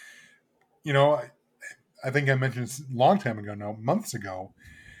 I think I mentioned a long time ago now, months ago,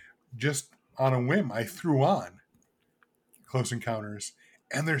 just on a whim, I threw on Close Encounters,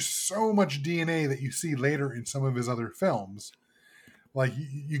 and there's so much DNA that you see later in some of his other films. Like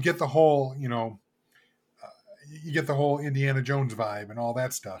you get the whole, you get the whole Indiana Jones vibe and all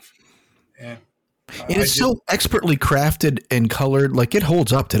that stuff. And it's so expertly crafted and colored, like it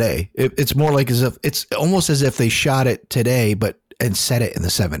holds up today. It's more like it's almost as if they shot it today, and set it in the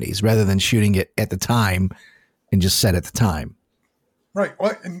 70s rather than shooting it at the time and just set at the time. Right.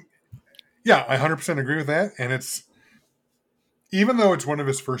 Well, yeah, I 100% agree with that. And it's, even though it's one of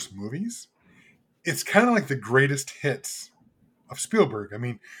his first movies, it's kind of like the greatest hits of Spielberg. I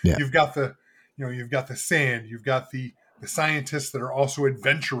mean, You've got the sand, you've got the scientists that are also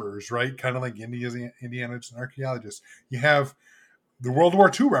adventurers, right? Kind of like Indiana's an archaeologist. You have the World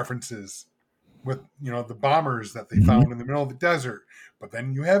War II references with, the bombers that they found in the middle of the desert. But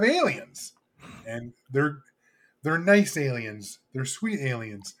then you have aliens, and they're nice aliens. They're sweet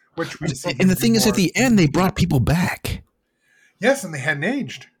aliens. And the thing is, at the end, they brought people back. Yes, and they hadn't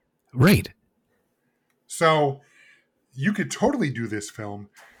aged. Right. So you could totally do this film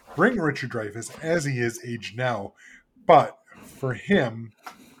bring Richard Dreyfuss as he is aged now, but for him,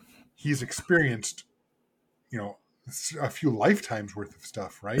 he's experienced, a few lifetimes worth of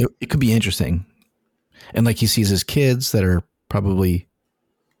stuff, right? It could be interesting. And like he sees his kids that are probably,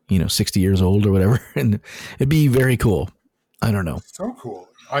 60 years old or whatever. And it'd be very cool. I don't know. So cool.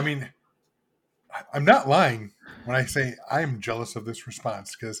 I mean, I'm not lying when I say I'm jealous of this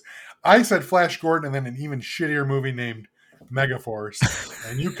response, because I said Flash Gordon and then an even shittier movie named Megaforce.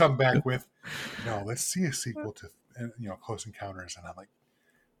 And you come back with, no, let's see a sequel to, Close Encounters. And I'm like,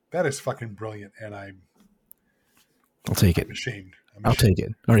 that is fucking brilliant. And I'll take it. I'm ashamed. I'll take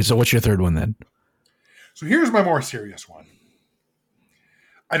it. All right. So what's your third one then? So here's my more serious one.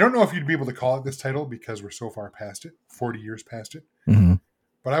 I don't know if you'd be able to call it this title because we're so far past it, 40 years past it. Mm-hmm.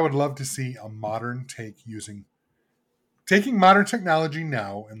 But I would love to see a modern take taking modern technology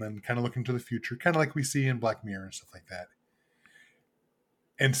now and then kind of looking to the future, kind of like we see in Black Mirror and stuff like that,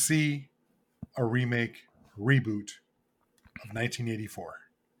 and see a remake, reboot of 1984.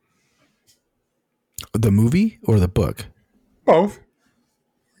 The movie or the book? Both.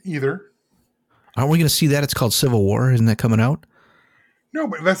 Either. Aren't we going to see that? It's called Civil War. Isn't that coming out? No,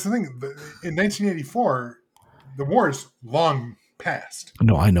 but that's the thing. In 1984, the war is long past.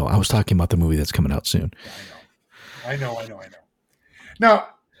 No, I know. I was talking about the movie that's coming out soon. Yeah, I know. Now,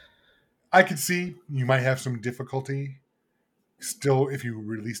 I could see you might have some difficulty still if you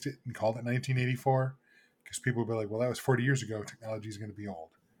released it and called it 1984, because people would be like, well, that was 40 years ago. Technology is going to be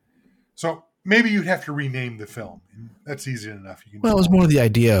old. So maybe you'd have to rename the film. That's easy enough. You can. Well, it was more the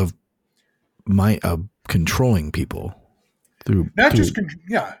idea of controlling people through just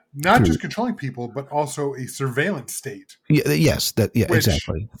controlling people, but also a surveillance state. Yes,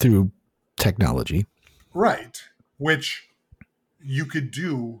 exactly, through technology, right? Which you could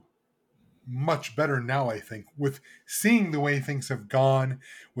do much better now, I think, with seeing the way things have gone,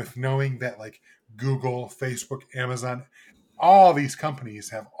 with knowing that like Google, Facebook, Amazon, all these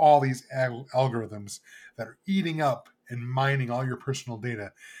companies have all these algorithms that are eating up and mining all your personal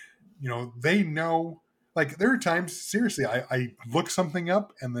data. They know, like there are times, seriously, I look something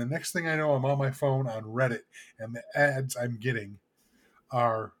up and the next thing I know, I'm on my phone on Reddit and the ads I'm getting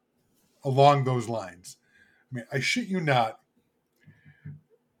are along those lines. I mean, I shit you not,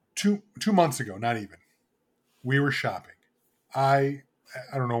 2 months ago, not even, we were shopping. I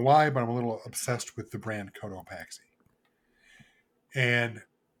don't know why, but I'm a little obsessed with the brand Cotopaxi. And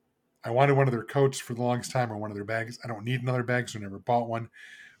I wanted one of their coats for the longest time, or one of their bags. I don't need another bag, so I never bought one.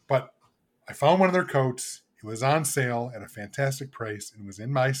 But I found one of their coats. It was on sale at a fantastic price and was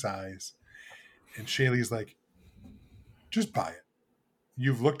in my size. And Shaylee's like, just buy it.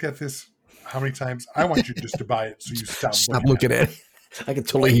 You've looked at this how many times? I want you just to buy it so you stop looking at it. I can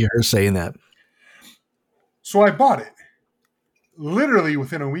totally hear her saying that. So I bought it. Literally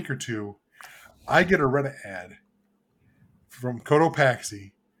within a week or two, I get a Reddit ad from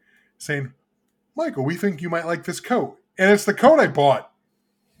Cotopaxi saying, Michael, we think you might like this coat. And it's the coat I bought.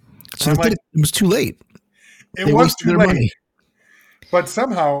 So it was too late. It was too late. Money. But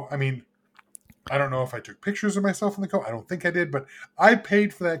somehow, I mean, I don't know if I took pictures of myself in the coat. I don't think I did, but I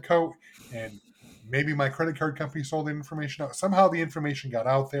paid for that coat, and maybe my credit card company sold the information out. Somehow the information got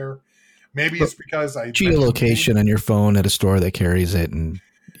out there. Maybe it's because I geolocation on your phone at a store that carries it, and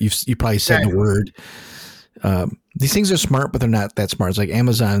you probably said the word. These things are smart, but they're not that smart. It's like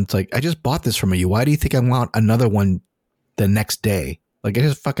Amazon. It's like, I just bought this from you. Why do you think I want another one the next day? Like, I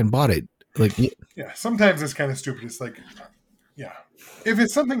just fucking bought it. Like, yeah, sometimes it's kind of stupid. It's like, yeah, if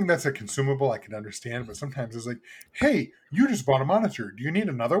it's something that's a consumable, I can understand. But sometimes it's like, hey, you just bought a monitor. Do you need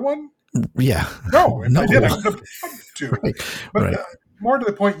another one? Yeah. No, if I did, I would have bought two. Right. But more to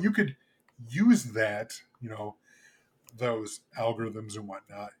the point, you could use that, those algorithms and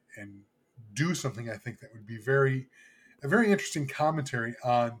whatnot, and do something. I think that would be a very interesting commentary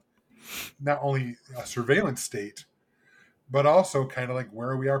on not only a surveillance state, but also kind of like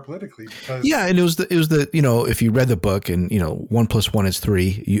where we are politically. Because and it was the if you read the book and 1 + 1 is 3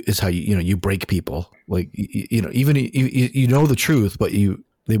 is how you break people. Like even you know the truth, but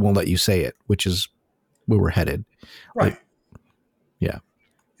they won't let you say it, which is where we're headed. Right. Like, yeah.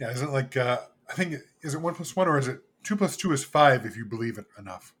 Yeah. Is it like I think is it 1 + 1 or is it 2 + 2 is 5 if you believe it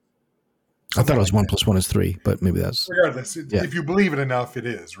enough? Something I thought it was like 1 + 1 is 3, but maybe that's regardless. If you believe it enough, it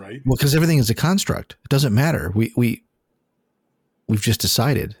is, right? Well, because everything is a construct. It doesn't matter. We've just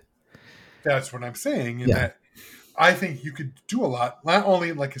decided. That's what I'm saying. That I think you could do a lot. Not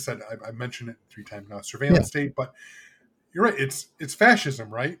only, like I said, I mentioned it 3 times now, surveillance state, but you're right. It's fascism,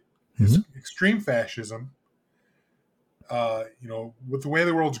 right? Mm-hmm. It's extreme fascism. with the way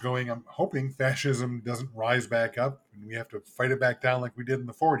the world's going, I'm hoping fascism doesn't rise back up and we have to fight it back down like we did in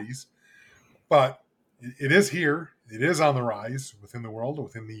the 40s. But it is here. It is on the rise within the world,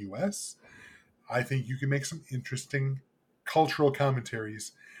 within the U.S. I think you can make some interesting cultural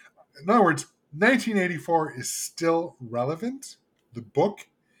commentaries. In other words, 1984 is still relevant. The book,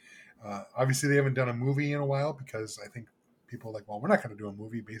 obviously, they haven't done a movie in a while because I think people are like, well, we're not going to do a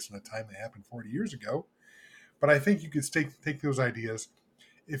movie based on a time that happened 40 years ago. But I think you could take those ideas.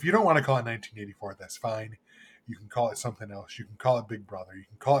 If you don't want to call it 1984, that's fine. You can call it something else. You can call it Big Brother. You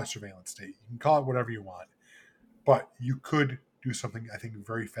can call it Surveillance State. You can call it whatever you want. But you could do something, I think,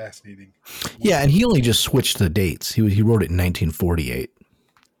 very fascinating. Yeah, and he only just switched the dates. He wrote it in 1948.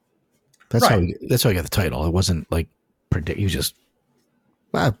 That's Right. how he got the title. It wasn't like predict. He was just,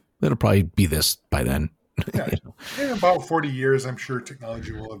 it'll probably be this by then. Yeah. In about 40 years, I'm sure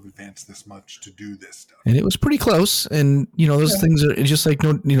technology will have advanced this much to do this stuff. And it was pretty close. And, those things are just like,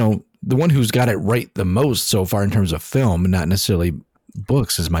 the one who's got it right the most so far in terms of film, and not necessarily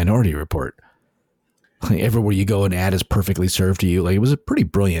books, is Minority Report. Like, everywhere you go, an ad is perfectly served to you. Like, it was a pretty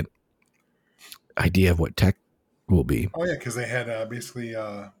brilliant idea of what tech will be. Oh, yeah, because they had basically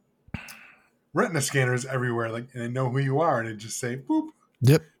retina scanners everywhere, and they know who you are, and it just say, boop.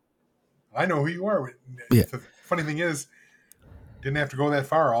 Yep. I know who you are. Yeah. The funny thing is, didn't have to go that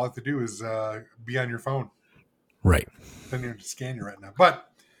far. All I have to do is be on your phone. Right. Then you have to scan your retina. But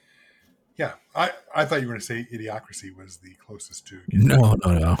yeah, I thought you were going to say Idiocracy was the closest to. No.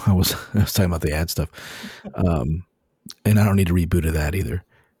 I was talking about the ad stuff, and I don't need a reboot of that either.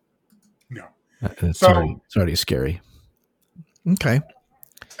 No. It's already scary. Okay.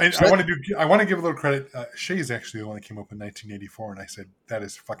 And I want to give a little credit. Shay's actually the one that came up in 1984, and I said that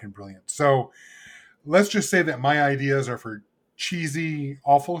is fucking brilliant. So let's just say that my ideas are for cheesy,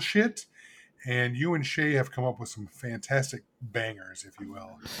 awful shit, and you and Shay have come up with some fantastic bangers, if you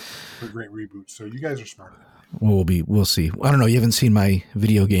will, for great reboots. So you guys are smarter than me. We'll see. I don't know. You haven't seen my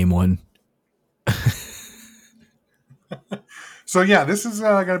video game one. So yeah, this is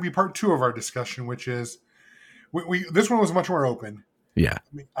going to be part 2 of our discussion, which is this one was much more open. Yeah.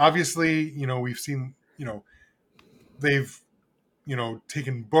 I mean, obviously, we've seen, they've,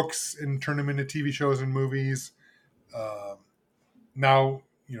 taken books and turned them into TV shows and movies. Now,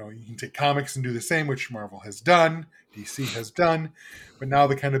 you can take comics and do the same, which Marvel has done, DC has done. But now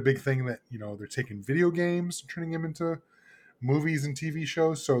the kind of big thing that, they're taking video games and turning them into movies and TV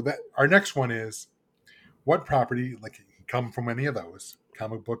shows. So that our next one is what property, like it can come from any of those,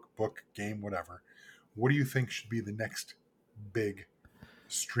 comic book, game, whatever. What do you think should be the next big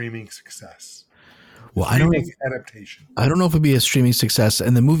streaming success? Well, I don't know. Adaptation. I don't know if it'd be a streaming success.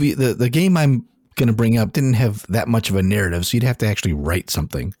 And the movie, the game I'm going to bring up didn't have that much of a narrative, so you'd have to actually write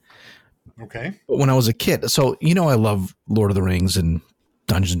something. Okay. But when I was a kid, so I love Lord of the Rings and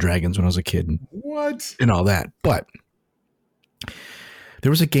Dungeons and Dragons when I was a kid. What? And all that. But there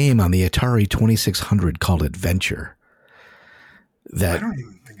was a game on the Atari 2600 called Adventure. I don't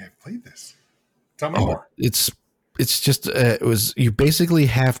even think I've played this. Tell me more. It's just you basically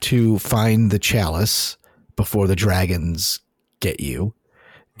have to find the chalice before the dragons get you,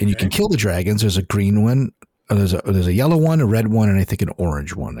 and you can kill the dragons. There's a green one, there's a yellow one, a red one, and I think an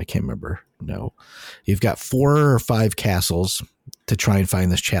orange one. I can't remember. No, you've got 4 or 5 castles to try and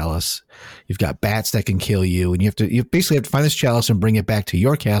find this chalice. You've got bats that can kill you, and you basically have to find this chalice and bring it back to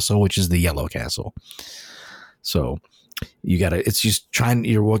your castle, which is the yellow castle. So you got to. It's just trying.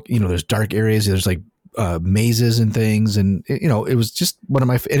 There's dark areas. There's like mazes and things, and it was just one of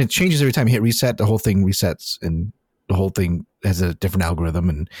my, and it changes every time you hit reset. The whole thing resets, and the whole thing has a different algorithm,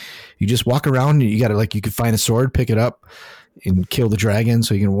 and you just walk around, and you got to, like, you can find a sword, pick it up and kill the dragon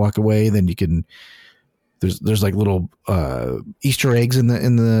so you can walk away. Then you can, there's like little Easter eggs in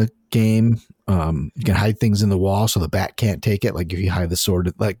the game. You can hide things in the wall so the bat can't take it. Like if you hide the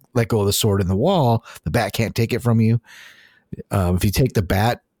sword, like let go of the sword in the wall, the bat can't take it from you. If you take the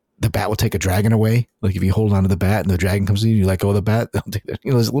bat will take a dragon away. Like if you hold on to the bat and the dragon comes in, you let go of the bat, they'll take that.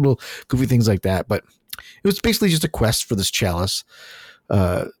 There's little goofy things like that. But it was basically just a quest for this chalice.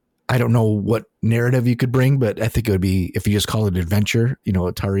 I don't know what narrative you could bring, but I think it would be, if you just call it adventure,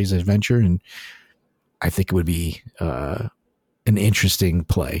 Atari's Adventure, and I think it would be an interesting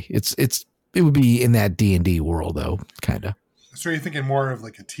play. It would be in that D&D world though, kind of. So you're thinking more of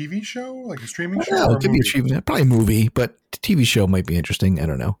like a TV show, like a streaming show? No, it could be probably a movie, but the TV show might be interesting. I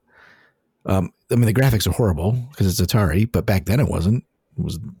don't know. The graphics are horrible because it's Atari, but back then it wasn't. It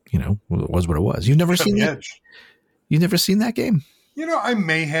was, it was what it was. You've never seen that? You've never seen that game? I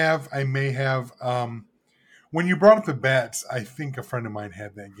may have. When you brought up the bats, I think a friend of mine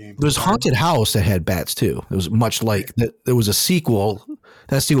had that game. There's Haunted House that had bats too. It was much like that. There was a sequel.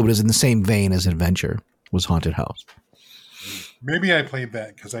 That sequel was in the same vein as Adventure. Was Haunted House. Maybe I played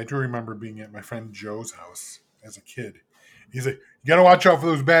that because I do remember being at my friend Joe's house as a kid. He's like, "You got to watch out for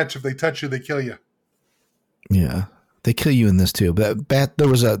those bats. If they touch you, they kill you." Yeah, they kill you in this too. But there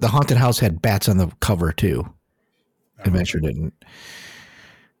was the Haunted House had bats on the cover too. Adventure didn't.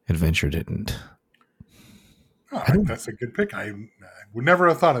 Adventure didn't. Oh, that's a good pick. I would never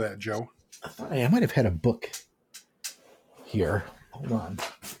have thought of that, Joe. I might have had a book here. Hold on.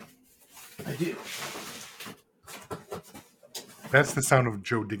 I do. That's the sound of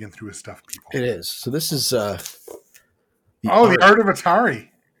Joe digging through his stuff, people. It is. So this is the Art of Atari.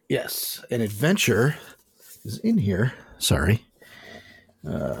 Yes, an Adventure is in here. Sorry.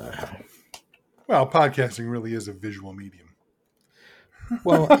 Well, podcasting really is a visual medium.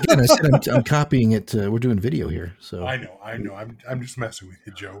 Well, again, I said I'm copying it. We're doing video here, so I know. I'm just messing with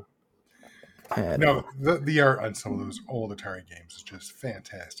you, Joe. No, the art on some of those old Atari games is just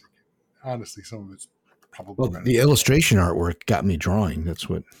fantastic. Honestly, some of it's probably the illustration artwork got me drawing. That's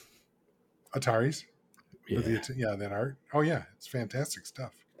what Ataris. Yeah, That art. Oh yeah, it's fantastic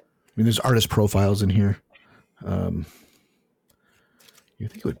stuff. I mean, there's artist profiles in here. You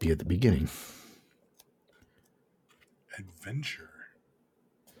think it would be at the beginning. Adventure.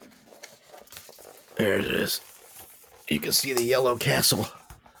 There it is. You can see the yellow castle.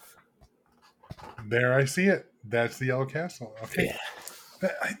 There, I see it. That's the yellow castle. Okay. Yeah.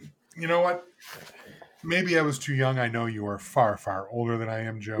 You know what? Maybe I was too young. I know you are far, far older than I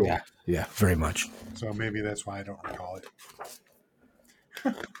am, Joe. Yeah, very much. So maybe that's why I don't recall it.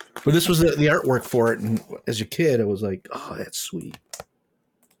 But this was the artwork for it, and as a kid, I was like, "Oh, that's sweet."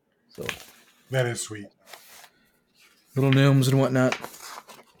 So that is sweet. Little gnomes and whatnot.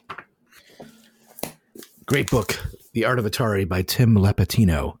 Great book, The Art of Atari by Tim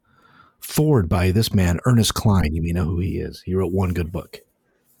Lapatino. Forward by this man, Ernest Cline. You may know who he is. He wrote one good book.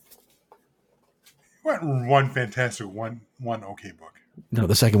 One fantastic, one okay book. No,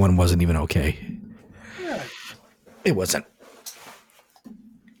 the second one wasn't even okay. Yeah. It wasn't.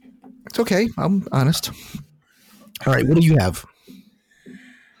 It's okay. I'm honest. All right, what do you have?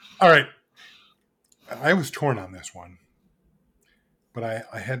 All right. I was torn on this one, but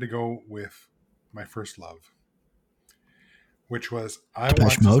I had to go with my first love, which was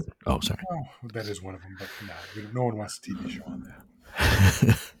Depeche Mode? Oh, sorry. Oh, that is one of them, but no one wants a TV show on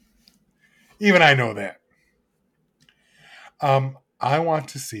that. Even I know that. I want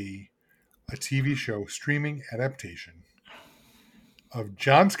to see a TV show streaming adaptation of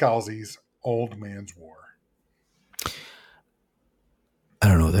John Scalzi's Old Man's War. I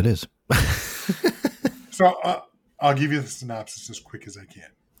don't know what that is. So I'll give you the synopsis as quick as I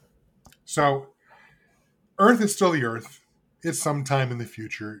can. So Earth is still the Earth. It's sometime in the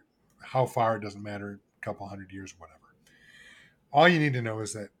future. How far, it doesn't matter. A couple hundred years, whatever. All you need to know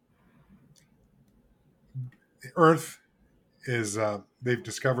is that the Earth is, they've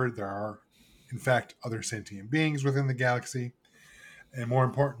discovered there are, in fact, other sentient beings within the galaxy. And more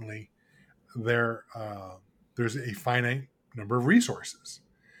importantly, there's a finite number of resources.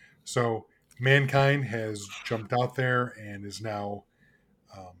 So mankind has jumped out there and is now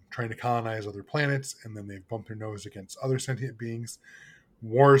trying to colonize other planets, and then they've bumped their nose against other sentient beings.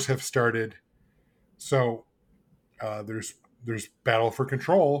 Wars have started. So there's battle for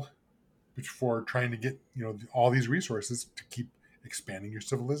control, for trying to get all these resources to keep expanding your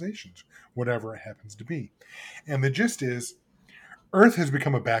civilizations, whatever it happens to be. And the gist is, Earth has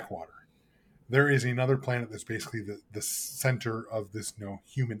become a backwater. There is another planet that's basically the center of this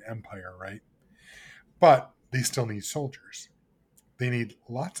human empire, right? But they still need soldiers. They need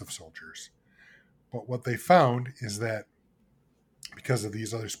lots of soldiers. But what they found is that because of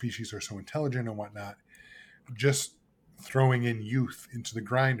these other species are so intelligent and whatnot, just throwing in youth into the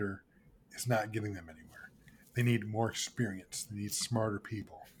grinder is not getting them anywhere. They need more experience. They need smarter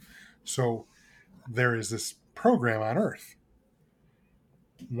people. So there is this program on Earth.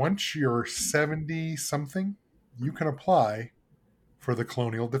 Once you're 70-something, you can apply for the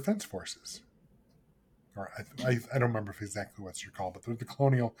Colonial Defense Forces. Or I don't remember exactly what they're called, but they're the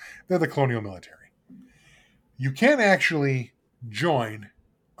colonial military. You can't actually join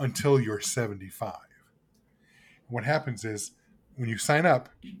until you're 75. What happens is, when you sign up,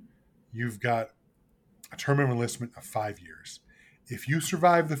 you've got a term of enlistment of 5 years. If you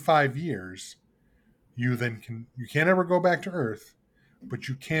survive the 5 years, you can't ever go back to Earth, but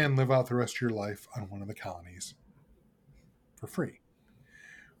you can live out the rest of your life on one of the colonies for free.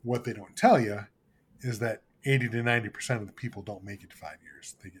 What they don't tell you is that 80 to 90% of the people don't make it to 5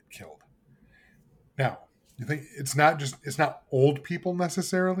 years. They get killed. Now, You think it's not old people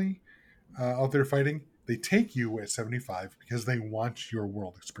necessarily out there fighting. They take you at 75 because they want your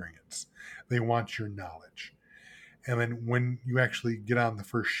world experience. They want your knowledge. And then when you actually get on the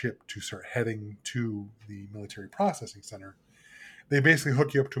first ship to start heading to the military processing center, they basically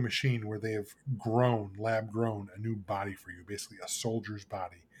hook you up to a machine where they have lab grown a new body for you, basically a soldier's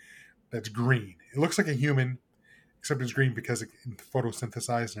body that's green. It looks like a human, except it's green because it's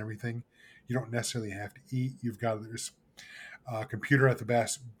photosynthesized and everything. You don't necessarily have to eat. You've got this computer at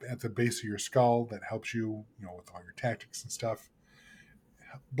the base of your skull that helps you, with all your tactics and stuff.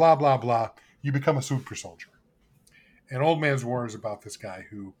 Blah, blah, blah. You become a super soldier. And Old Man's War is about this guy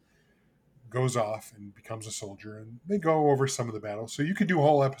who goes off and becomes a soldier, and they go over some of the battles. So you could do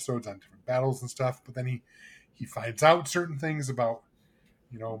whole episodes on different battles and stuff, but then he finds out certain things about,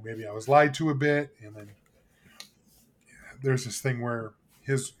 maybe I was lied to a bit, and then there's this thing where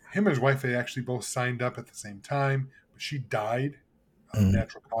him and his wife, they actually both signed up at the same time, but she died of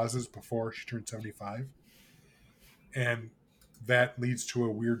natural causes before she turned 75. And that leads to a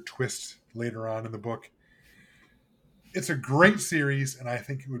weird twist later on in the book. It's a great series, and I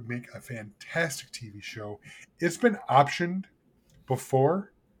think it would make a fantastic TV show. It's been optioned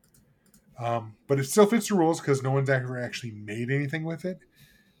before, but it still fits the rules because no one's ever actually made anything with it.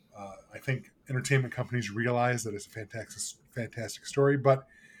 I think entertainment companies realize that it's a fantastic story, but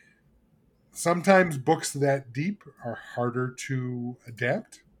sometimes books that deep are harder to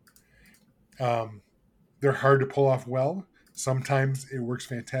adapt. They're hard to pull off well. Sometimes it works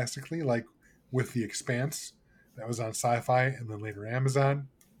fantastically, like with The Expanse. That was on Sci-Fi and then later Amazon.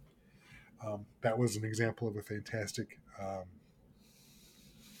 That was an example of a fantastic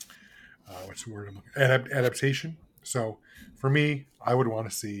adaptation. So for me, I would want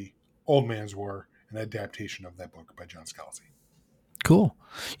to see Old Man's War, an adaptation of that book by John Scalzi. Cool.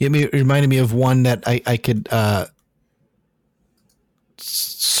 It reminded me of one that I could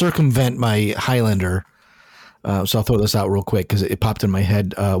circumvent my Highlander. So I'll throw this out real quick because it popped in my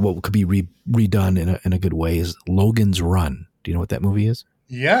head. What could be redone in a good way is Logan's Run. Do you know what that movie is?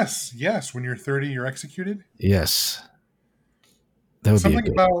 Yes. When you're 30, you're executed. Yes. That would something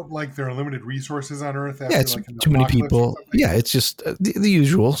be about like there are limited resources on Earth. After, it's like, too many people. Yeah, it's just the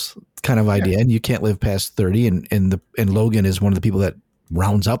usual kind of idea, and you can't live past 30. And Logan is one of the people that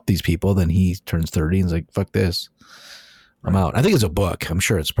rounds up these people. Then he turns 30 and is like, "Fuck this, I'm out." I think it's a book. I'm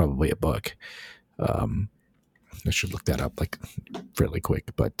sure it's probably a book. I should look that up like fairly quick,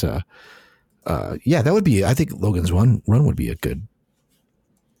 but yeah, that would be. I think Logan's Run would be a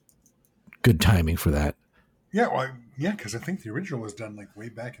good timing for that. Yeah, well, because I think the original was done like way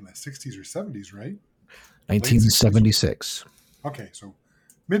back in the 60s or 70s, right? 1976. Okay, so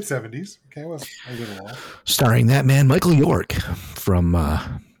mid 70s. Okay, I was a little off. Starring that man Michael York from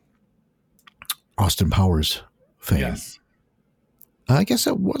Austin Powers fame. Yes. I guess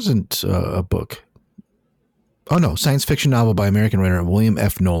it wasn't a book. Oh, no. Science fiction novel by American writer William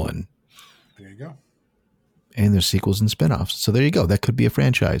F. Nolan. There you go. And there's sequels and spinoffs. So there you go. That could be a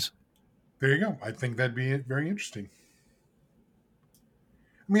franchise. There you go. I think that'd be very interesting.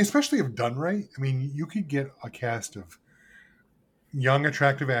 I mean, especially if done right. I mean, you could get a cast of young,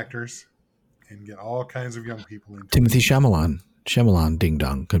 attractive actors and get all kinds of young people into Timothy Shyamalan Ding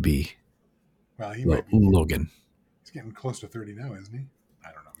Dong could be Logan. He's getting close to 30 now, isn't he?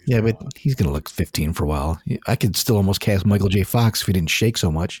 I don't know. Yeah, but he's going to look 15 for a while. I could still almost cast Michael J. Fox if he didn't shake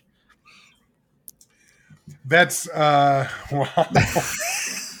so much. That's, wow.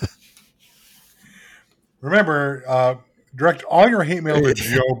 Remember, direct all your hate mail to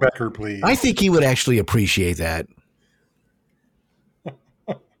Joe Becker, please. I think he would actually appreciate that.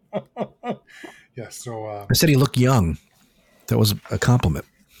 Yes, so... I said he looked young. That was a compliment.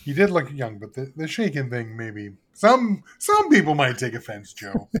 He did look young, but the shaking thing, maybe... Some people might take offense,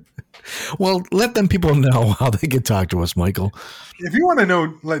 Joe. Well, let them people know how they can talk to us, Michael. If you want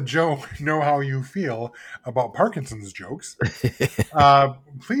to let Joe know how you feel about Parkinson's jokes,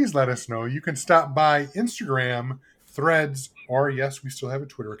 please let us know. You can stop by Instagram, Threads, or yes, we still have a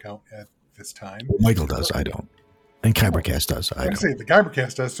Twitter account at this time. Well, Michael does, I don't. And Kybercast does, I don't. Say the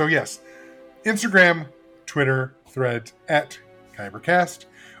Kybercast does. So yes, Instagram, Twitter, Threads at Kybercast,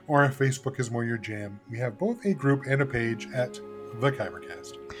 or if Facebook is more your jam, we have both a group and a page at the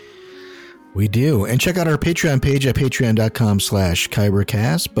Kybercast. We do. And check out our Patreon page at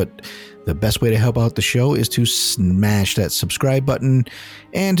patreon.com/Kybercast. But the best way to help out the show is to smash that subscribe button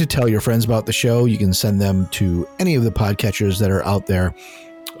and to tell your friends about the show. You can send them to any of the podcatchers that are out there.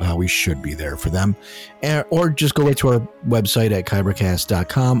 We should be there for them. Or just go right to our website at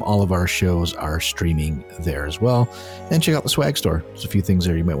kybercast.com. All of our shows are streaming there as well. And check out the swag store. There's a few things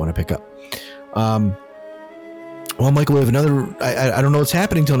there you might want to pick up. Well, Michael, we have another. I don't know what's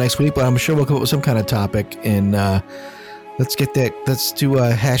happening till next week, but I'm sure we'll come up with some kind of topic. And let's get that. Let's do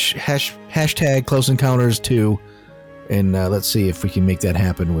a hashtag Close Encounters 2, and let's see if we can make that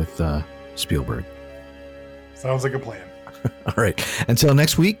happen with Spielberg. Sounds like a plan. All right. Until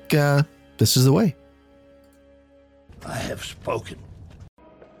next week, this is the way. I have spoken.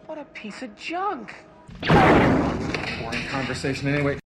 What a piece of junk. Boring conversation anyway.